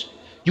nonsense.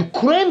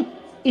 Ukraine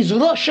is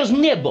Russia's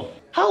neighbor.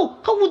 How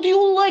would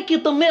you like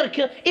it,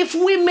 America, if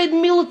we made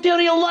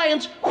military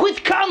alliance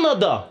with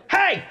Canada?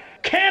 Hey,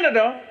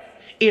 Canada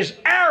is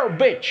our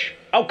bitch,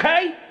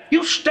 okay?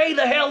 You stay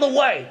the hell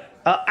away.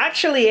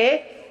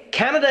 Actually,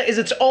 Canada is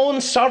its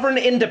own sovereign,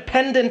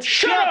 independent...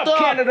 Shut up,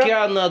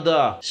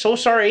 Canada! So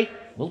sorry.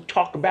 We'll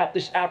talk about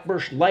this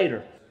outburst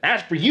later.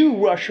 As for you,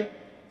 Russia,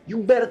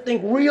 you better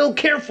think real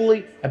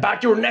carefully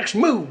about your next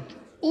move.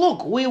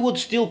 Look, we would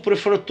still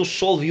prefer to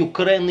solve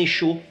Ukraine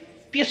issue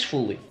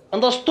peacefully.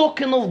 And as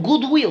token of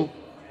goodwill,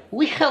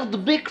 we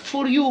have baked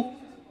for you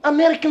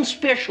American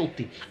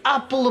specialty,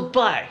 apple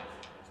pie.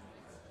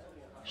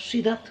 See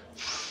that?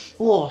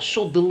 Oh,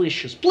 so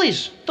delicious.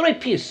 Please, try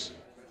piece.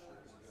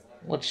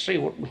 Let's see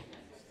what...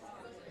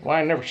 Well,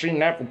 I never seen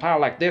an apple pie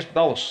like this with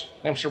all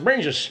them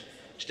syringes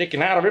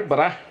sticking out of it, but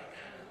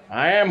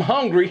I am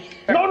hungry.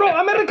 No,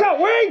 America,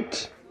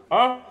 wait!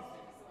 Huh?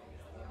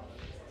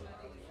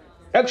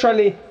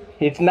 Actually,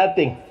 it's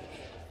nothing.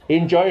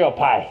 Enjoy your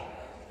pie.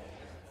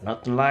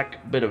 Nothing like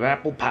a bit of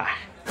apple pie.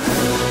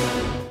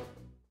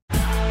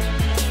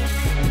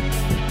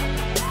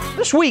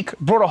 This week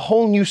brought a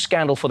whole new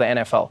scandal for the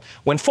NFL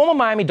when former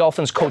Miami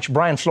Dolphins coach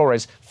Brian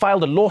Flores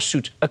filed a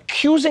lawsuit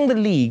accusing the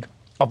league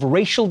of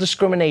racial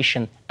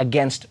discrimination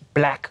against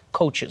black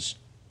coaches.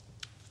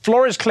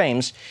 Flores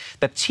claims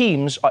that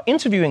teams are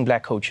interviewing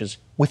black coaches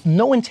with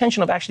no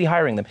intention of actually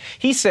hiring them.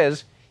 He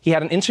says he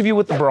had an interview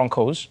with the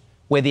Broncos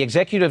where the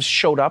executives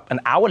showed up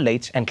an hour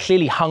late and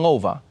clearly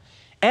hungover.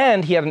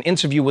 And he had an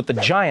interview with the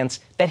Giants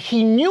that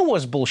he knew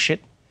was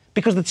bullshit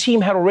because the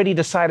team had already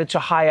decided to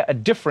hire a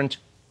different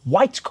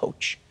white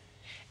coach.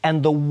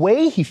 And the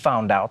way he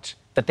found out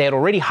that they had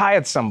already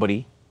hired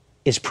somebody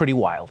is pretty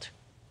wild.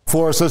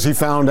 Flores says he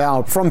found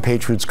out from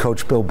Patriots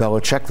coach Bill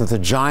Belichick that the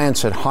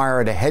Giants had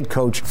hired a head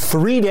coach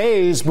 3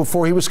 days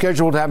before he was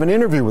scheduled to have an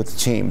interview with the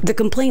team. The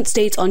complaint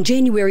states on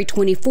January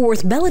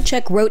 24th,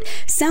 Belichick wrote,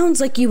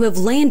 "Sounds like you have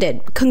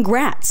landed.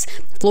 Congrats."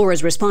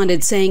 Flores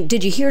responded saying,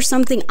 "Did you hear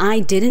something I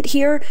didn't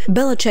hear?"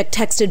 Belichick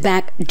texted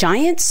back,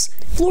 "Giants?"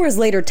 Flores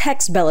later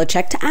texts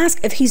Belichick to ask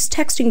if he's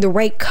texting the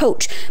right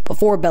coach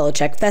before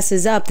Belichick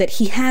fesses up that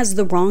he has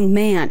the wrong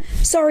man.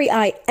 "Sorry,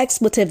 I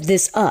expletive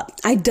this up.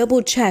 I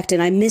double checked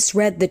and I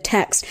misread the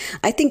text.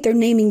 I think they're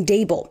naming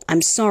Dable.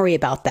 I'm sorry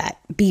about that.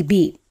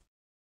 BB."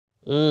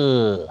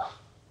 Ugh.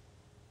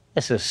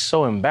 This is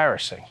so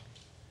embarrassing.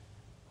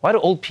 Why do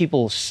old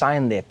people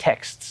sign their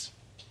texts?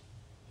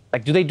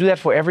 Like, do they do that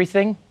for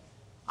everything?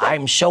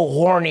 I'm so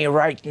horny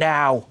right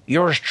now.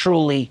 Yours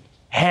truly,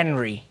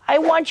 Henry. I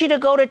want you to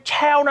go to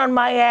town on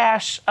my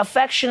ass.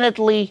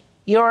 Affectionately,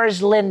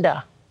 yours,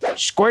 Linda.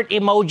 Squirt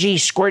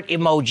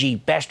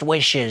emoji, best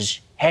wishes,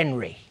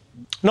 Henry.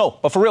 No,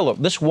 but for real though,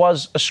 this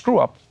was a screw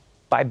up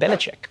by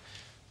Belichick.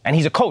 And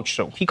he's a coach,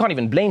 so he can't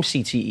even blame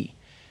CTE.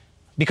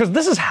 Because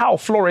this is how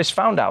Flores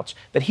found out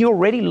that he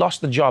already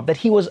lost the job that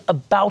he was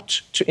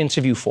about to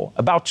interview for.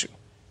 About to.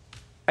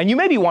 And you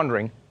may be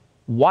wondering,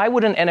 why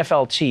would an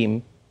NFL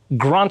team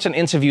grant an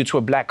interview to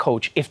a black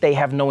coach if they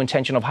have no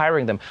intention of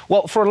hiring them?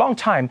 Well, for a long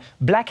time,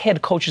 black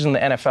head coaches in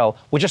the NFL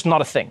were just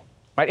not a thing,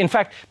 right? In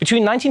fact,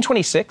 between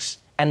 1926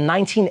 and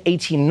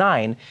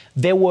 1989,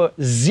 there were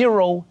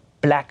 0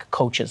 black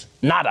coaches.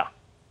 Nada.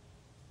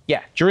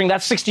 Yeah, during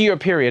that 60-year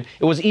period,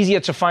 it was easier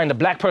to find a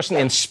black person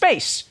in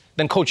space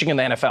than coaching in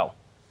the NFL.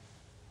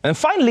 And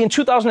finally, in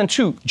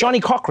 2002, Johnny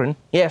Cochran,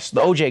 yes,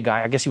 the OJ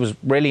guy, I guess he was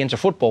really into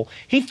football,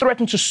 he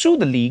threatened to sue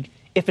the league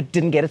if it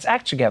didn't get its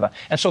act together.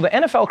 And so the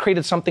NFL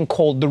created something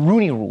called the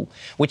Rooney Rule,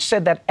 which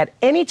said that at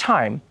any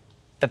time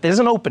that there's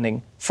an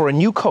opening for a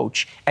new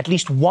coach, at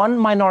least one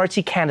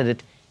minority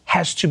candidate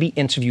has to be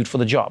interviewed for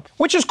the job.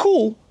 Which is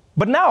cool,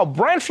 but now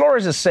Brian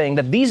Flores is saying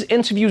that these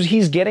interviews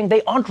he's getting,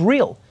 they aren't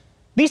real.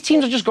 These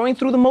teams are just going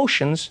through the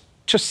motions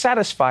to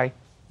satisfy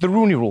the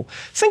Rooney Rule.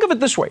 Think of it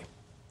this way.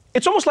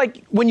 It's almost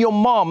like when your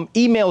mom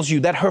emails you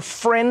that her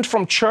friend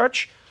from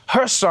church,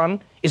 her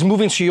son, is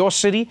moving to your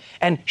city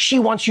and she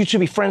wants you to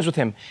be friends with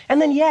him. And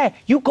then, yeah,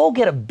 you go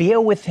get a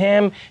beer with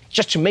him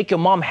just to make your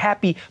mom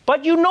happy.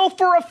 But you know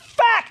for a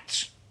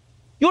fact,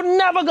 you're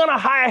never gonna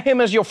hire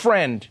him as your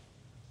friend.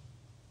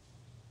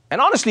 And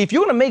honestly, if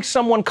you're gonna make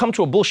someone come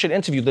to a bullshit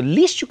interview, the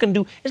least you can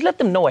do is let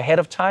them know ahead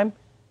of time.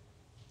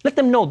 Let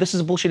them know this is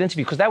a bullshit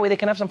interview, because that way they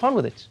can have some fun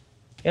with it.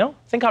 You know,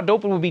 think how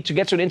dope it would be to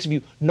get to an interview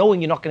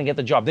knowing you're not gonna get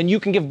the job. Then you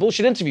can give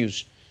bullshit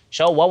interviews.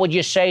 So what would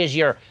you say is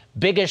your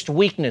biggest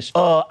weakness?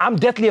 I'm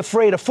deathly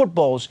afraid of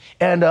footballs,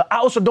 and I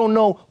also don't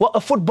know what a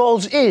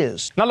footballs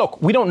is. Now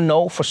look, we don't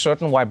know for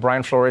certain why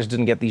Brian Flores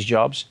didn't get these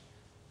jobs,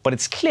 but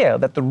it's clear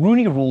that the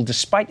Rooney Rule,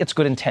 despite its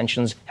good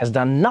intentions, has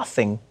done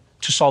nothing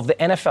to solve the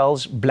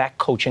NFL's black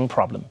coaching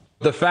problem.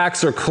 The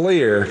facts are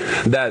clear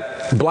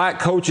that black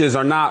coaches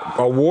are not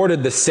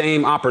awarded the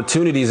same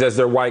opportunities as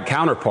their white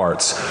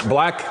counterparts.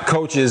 Black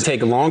coaches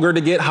take longer to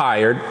get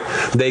hired.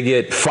 They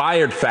get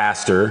fired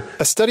faster.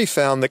 A study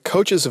found that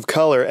coaches of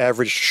color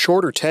averaged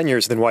shorter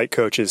tenures than white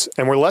coaches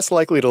and were less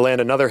likely to land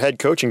another head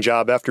coaching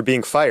job after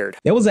being fired.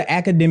 There was an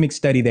academic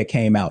study that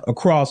came out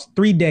across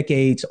 3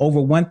 decades,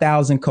 over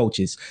 1,000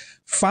 coaches,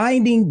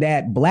 finding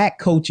that black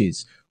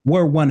coaches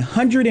were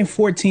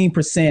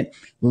 114%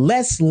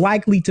 less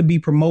likely to be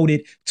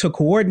promoted to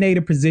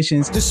coordinator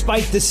positions.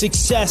 Despite the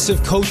success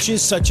of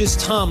coaches such as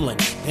Tomlin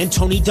and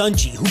Tony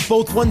Dungy, who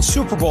both won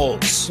Super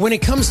Bowls. When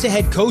it comes to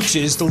head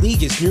coaches, the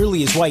league is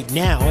nearly as white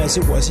now as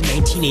it was in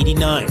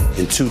 1989.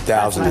 In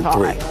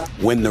 2003,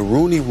 when the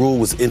Rooney Rule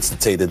was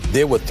instituted,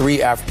 there were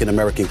 3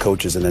 African-American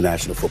coaches in the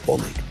National Football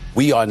League.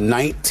 We are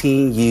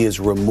 19 years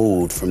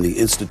removed from the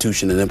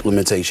institution and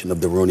implementation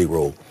of the Rooney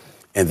Rule,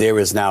 and there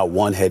is now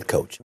 1 head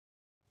coach.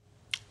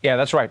 Yeah,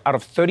 that's right. Out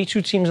of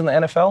 32 teams in the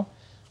NFL,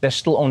 there's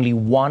still only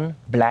 1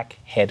 black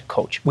head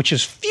coach, which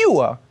is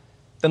fewer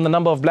than the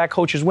number of black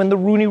coaches when the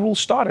Rooney Rule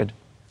started.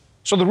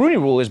 So the Rooney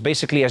Rule is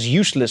basically as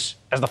useless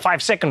as the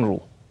 5-second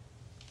rule.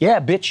 Yeah,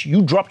 bitch,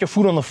 you dropped your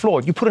food on the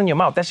floor. You put it in your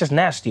mouth. That's just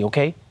nasty,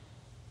 okay?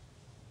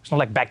 It's not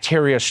like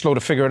bacteria are slow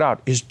to figure it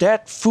out. Is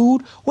that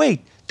food?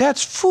 Wait,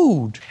 that's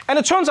food. And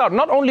it turns out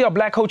not only are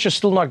black coaches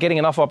still not getting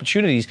enough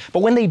opportunities,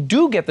 but when they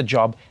do get the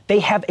job,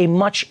 they have a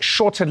much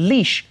shorter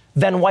leash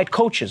than white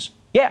coaches.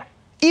 Yeah,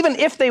 even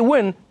if they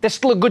win, there's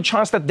still a good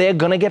chance that they're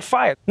gonna get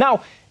fired.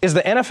 Now, is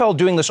the NFL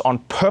doing this on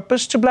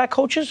purpose to black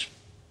coaches?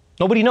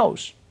 Nobody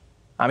knows.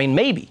 I mean,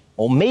 maybe,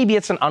 or maybe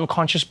it's an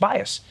unconscious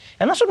bias.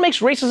 And that's what makes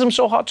racism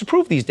so hard to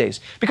prove these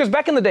days. Because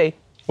back in the day,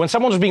 when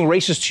someone was being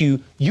racist to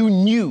you, you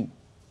knew,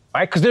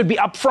 right? Because they'd be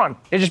upfront.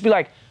 They'd just be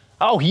like,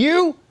 oh,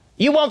 you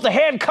want the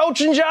head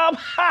coaching job?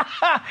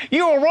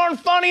 You a run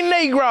funny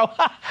Negro.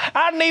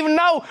 I didn't even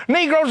know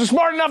Negroes are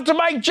smart enough to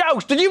make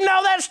jokes. Did you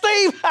know that,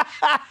 Steve?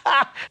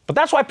 But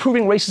that's why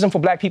proving racism for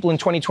black people in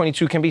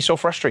 2022 can be so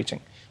frustrating,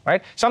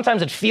 right?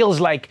 Sometimes it feels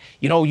like,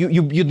 you know,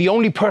 you're the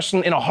only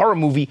person in a horror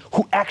movie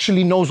who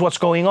actually knows what's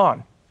going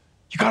on.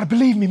 You gotta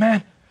believe me,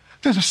 man.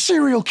 There's a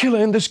serial killer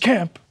in this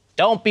camp.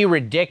 Don't be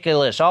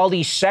ridiculous. All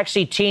these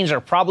sexy teens are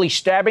probably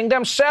stabbing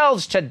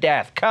themselves to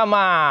death. Come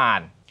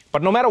on.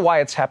 But no matter why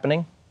it's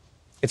happening,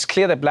 it's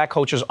clear that black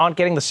coaches aren't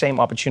getting the same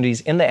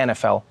opportunities in the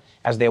NFL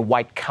as their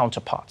white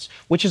counterparts,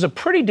 which is a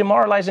pretty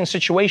demoralizing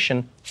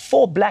situation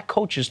for black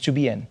coaches to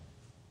be in.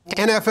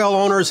 NFL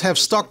owners have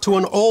stuck to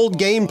an old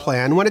game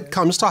plan when it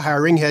comes to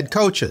hiring head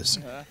coaches.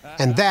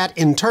 And that,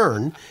 in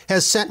turn,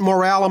 has sent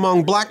morale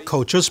among black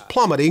coaches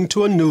plummeting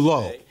to a new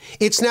low.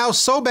 It's now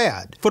so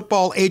bad,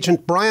 football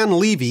agent Brian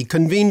Levy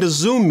convened a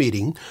Zoom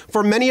meeting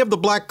for many of the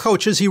black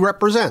coaches he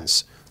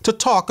represents to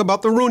talk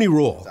about the Rooney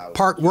Rule.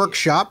 Part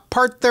workshop,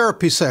 part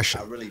therapy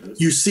session.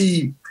 You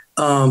see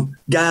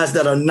guys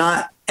that are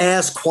not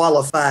as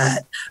qualified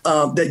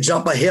that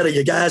jump ahead of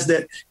you, guys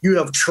that you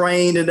have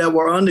trained and that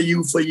were under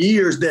you for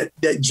years that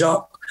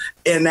jump.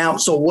 And now,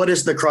 so what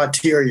is the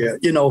criteria?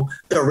 You know,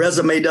 the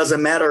resume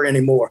doesn't matter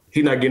anymore.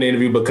 He's not getting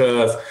interviewed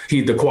because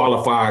he's the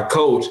qualified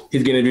coach.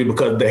 He's getting interviewed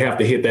because they have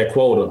to hit that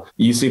quota.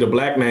 You see the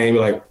black name,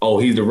 you're like, oh,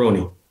 he's the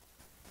Rooney.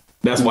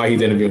 That's why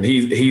he's interviewed.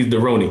 He's the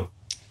Rooney.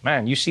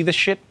 Man, you see this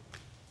shit?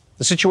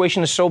 The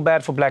situation is so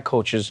bad for black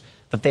coaches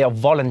that they are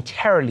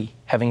voluntarily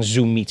having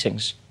Zoom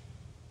meetings.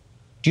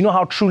 Do you know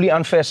how truly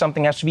unfair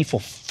something has to be for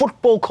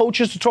football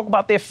coaches to talk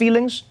about their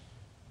feelings?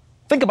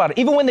 Think about it.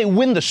 Even when they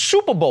win the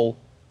Super Bowl,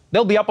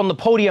 they'll be up on the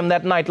podium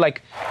that night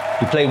like,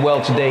 we played well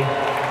today,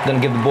 gonna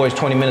give the boys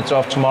 20 minutes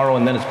off tomorrow,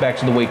 and then it's back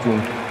to the weight room.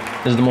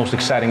 This is the most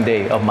exciting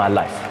day of my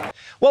life.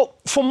 Well,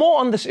 for more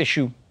on this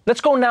issue,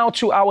 let's go now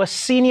to our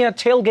senior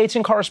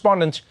tailgating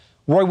correspondent,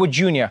 Roy Wood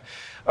Jr.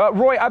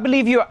 Roy, I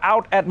believe you're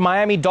out at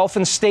Miami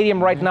Dolphins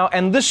Stadium right now,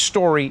 and this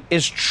story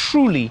is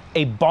truly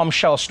a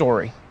bombshell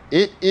story.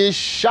 It is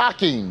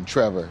shocking,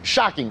 Trevor.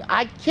 Shocking.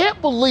 I can't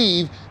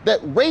believe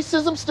that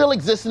racism still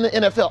exists in the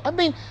NFL. I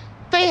mean,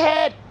 they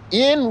had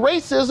 "End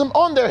Racism"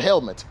 on their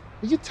helmets.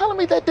 Are you telling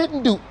me that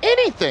didn't do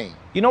anything?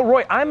 You know,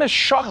 Roy, I'm as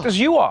shocked as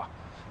you are.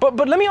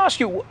 But let me ask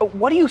you,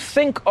 what do you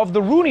think of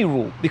the Rooney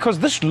Rule? Because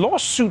this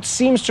lawsuit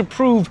seems to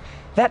prove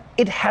that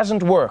it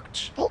hasn't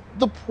worked. Well,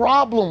 the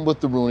problem with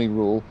the Rooney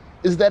Rule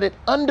is that it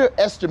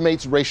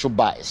underestimates racial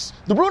bias.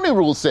 The Rooney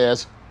Rule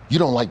says, you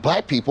don't like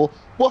black people,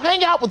 well,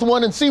 hang out with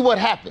one and see what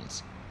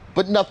happens.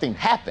 But nothing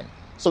happened.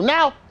 So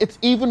now it's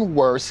even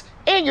worse,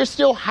 and you're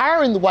still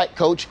hiring the white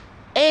coach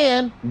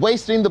and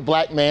wasting the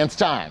black man's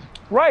time.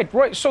 Right.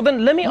 So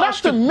then let me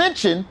ask you. Not to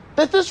mention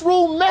that this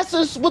rule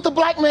messes with the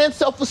black man's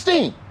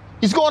self-esteem.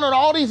 He's going on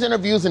all these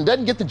interviews and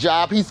doesn't get the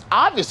job. He's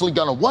obviously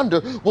going to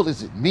wonder, well,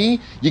 is it me?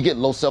 You get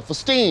low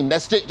self-esteem.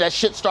 That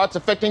shit starts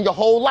affecting your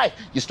whole life.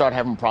 You start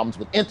having problems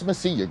with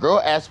intimacy. Your girl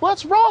asks,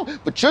 what's wrong?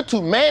 But you're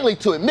too manly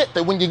to admit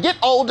that when you get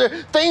older,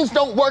 things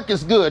don't work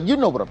as good. You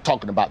know what I'm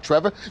talking about,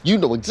 Trevor. You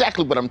know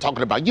exactly what I'm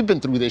talking about. You've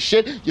been through this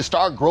shit. You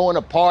start growing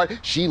apart.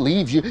 She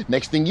leaves you.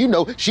 Next thing you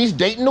know, she's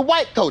dating the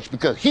white coach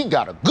because he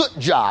got a good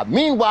job.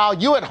 Meanwhile,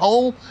 you're at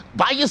home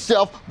by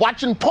yourself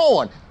watching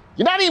porn.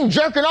 You're not even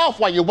jerking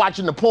off while you're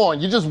watching the porn.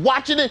 You're just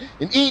watching it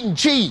and eating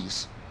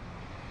cheese.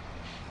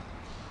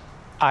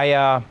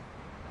 I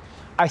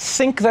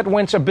think that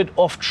went a bit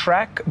off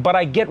track, but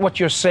I get what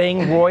you're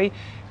saying, Roy.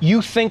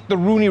 You think the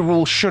Rooney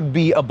Rule should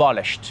be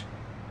abolished?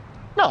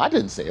 No, I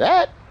didn't say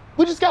that.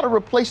 We just got to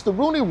replace the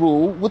Rooney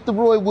Rule with the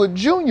Roy Wood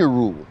Jr.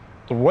 Rule.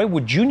 The Roy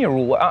Wood Jr.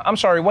 Rule? I'm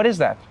sorry, what is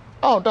that?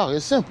 Oh, dog,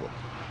 it's simple.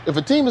 If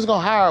a team is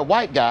going to hire a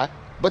white guy,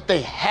 but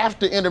they have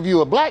to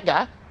interview a black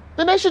guy,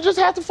 then they should just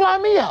have to fly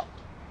me out.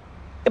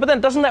 Yeah, but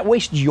then doesn't that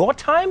waste your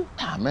time?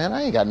 Nah, man,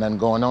 I ain't got nothing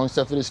going on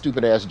except for this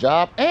stupid-ass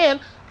job. And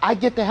I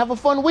get to have a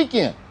fun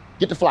weekend.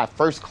 Get to fly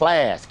first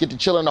class, get to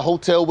chill in a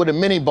hotel with a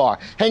minibar,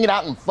 hanging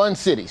out in fun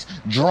cities,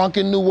 drunk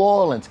in New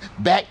Orleans,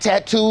 back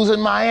tattoos in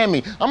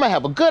Miami. I'm gonna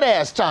have a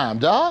good-ass time,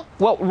 dawg.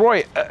 Well,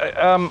 Roy,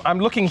 I'm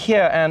looking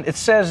here, and it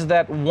says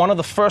that one of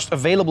the first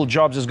available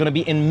jobs is gonna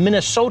be in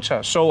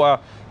Minnesota. So,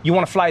 you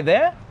wanna fly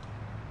there?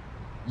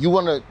 You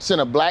wanna send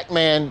a black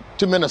man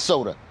to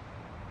Minnesota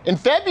in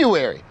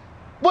February?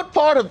 What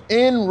part of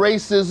 "End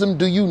Racism"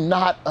 do you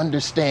not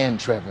understand,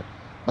 Trevor?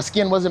 My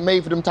skin wasn't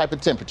made for them type of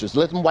temperatures.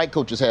 Let them white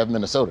coaches have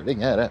Minnesota. They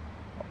can have that.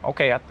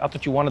 Okay, I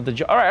thought you wanted the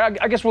job. All right,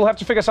 I guess we'll have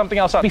to figure something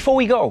else out. Before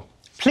we go,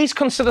 please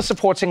consider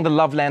supporting the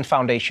Loveland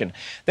Foundation.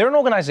 They're an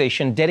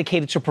organization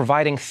dedicated to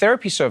providing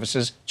therapy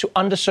services to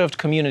underserved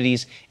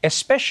communities,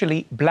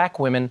 especially black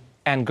women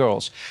and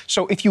girls.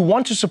 So if you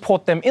want to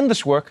support them in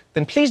this work,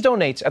 then please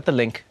donate at the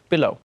link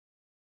below.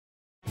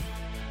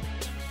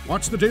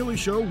 Watch The Daily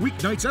Show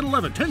weeknights at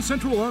 11, 10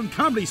 Central on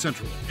Comedy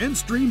Central. And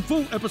stream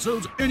full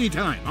episodes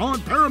anytime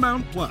on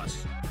Paramount+.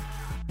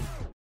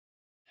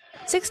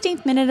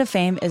 16th Minute of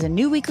Fame is a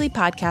new weekly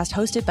podcast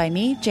hosted by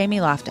me, Jamie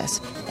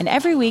Loftus. And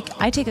every week,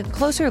 I take a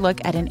closer look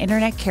at an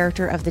internet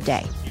character of the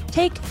day.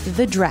 Take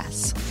the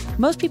dress.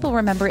 Most people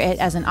remember it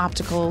as an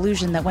optical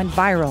illusion that went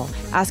viral,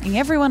 asking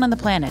everyone on the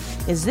planet,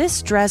 is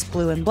this dress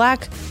blue and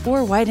black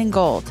or white and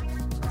gold?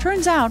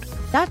 Turns out,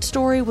 that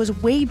story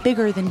was way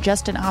bigger than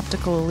just an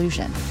optical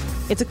illusion.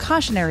 It's a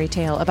cautionary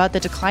tale about the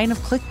decline of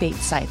clickbait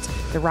sites,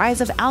 the rise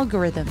of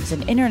algorithms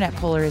and internet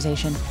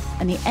polarization,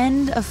 and the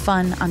end of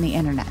fun on the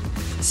internet.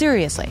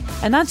 Seriously,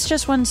 and that's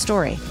just one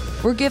story.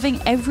 We're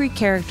giving every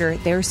character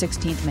their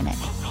 16th minute.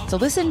 So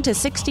listen to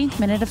 16th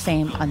Minute of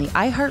Fame on the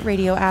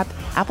iHeartRadio app,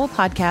 Apple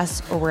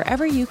Podcasts, or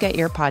wherever you get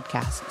your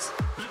podcasts.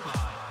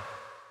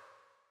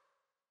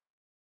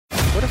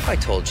 What if I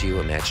told you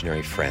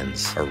imaginary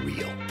friends are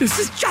real? This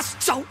is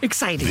just so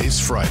exciting.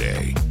 This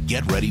Friday,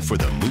 get ready for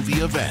the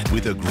movie event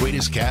with the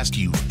greatest cast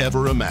you've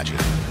ever imagined.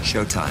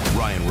 Showtime.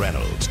 Ryan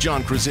Reynolds,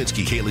 John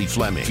Krasinski, Kaylee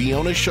Fleming,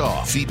 Fiona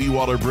Shaw, Phoebe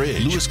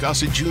Waller-Bridge, Louis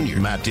Gossett Jr.,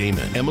 Matt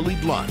Damon, Emily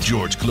Blunt,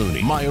 George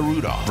Clooney, Maya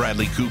Rudolph,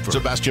 Bradley Cooper,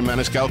 Sebastian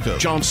Maniscalco,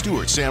 Jon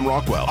Stewart, Sam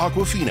Rockwell,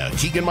 Awkwafina,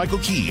 Keegan-Michael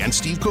Key, and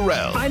Steve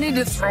Carell. I need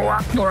to throw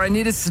up or I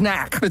need a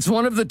snack. It's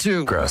one of the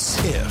two.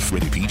 Gross. If.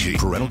 Rated PG.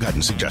 Parental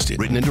guidance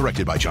suggested. Written and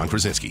directed by John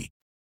Krasinski.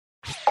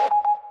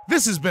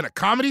 This has been a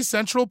Comedy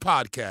Central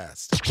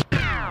podcast.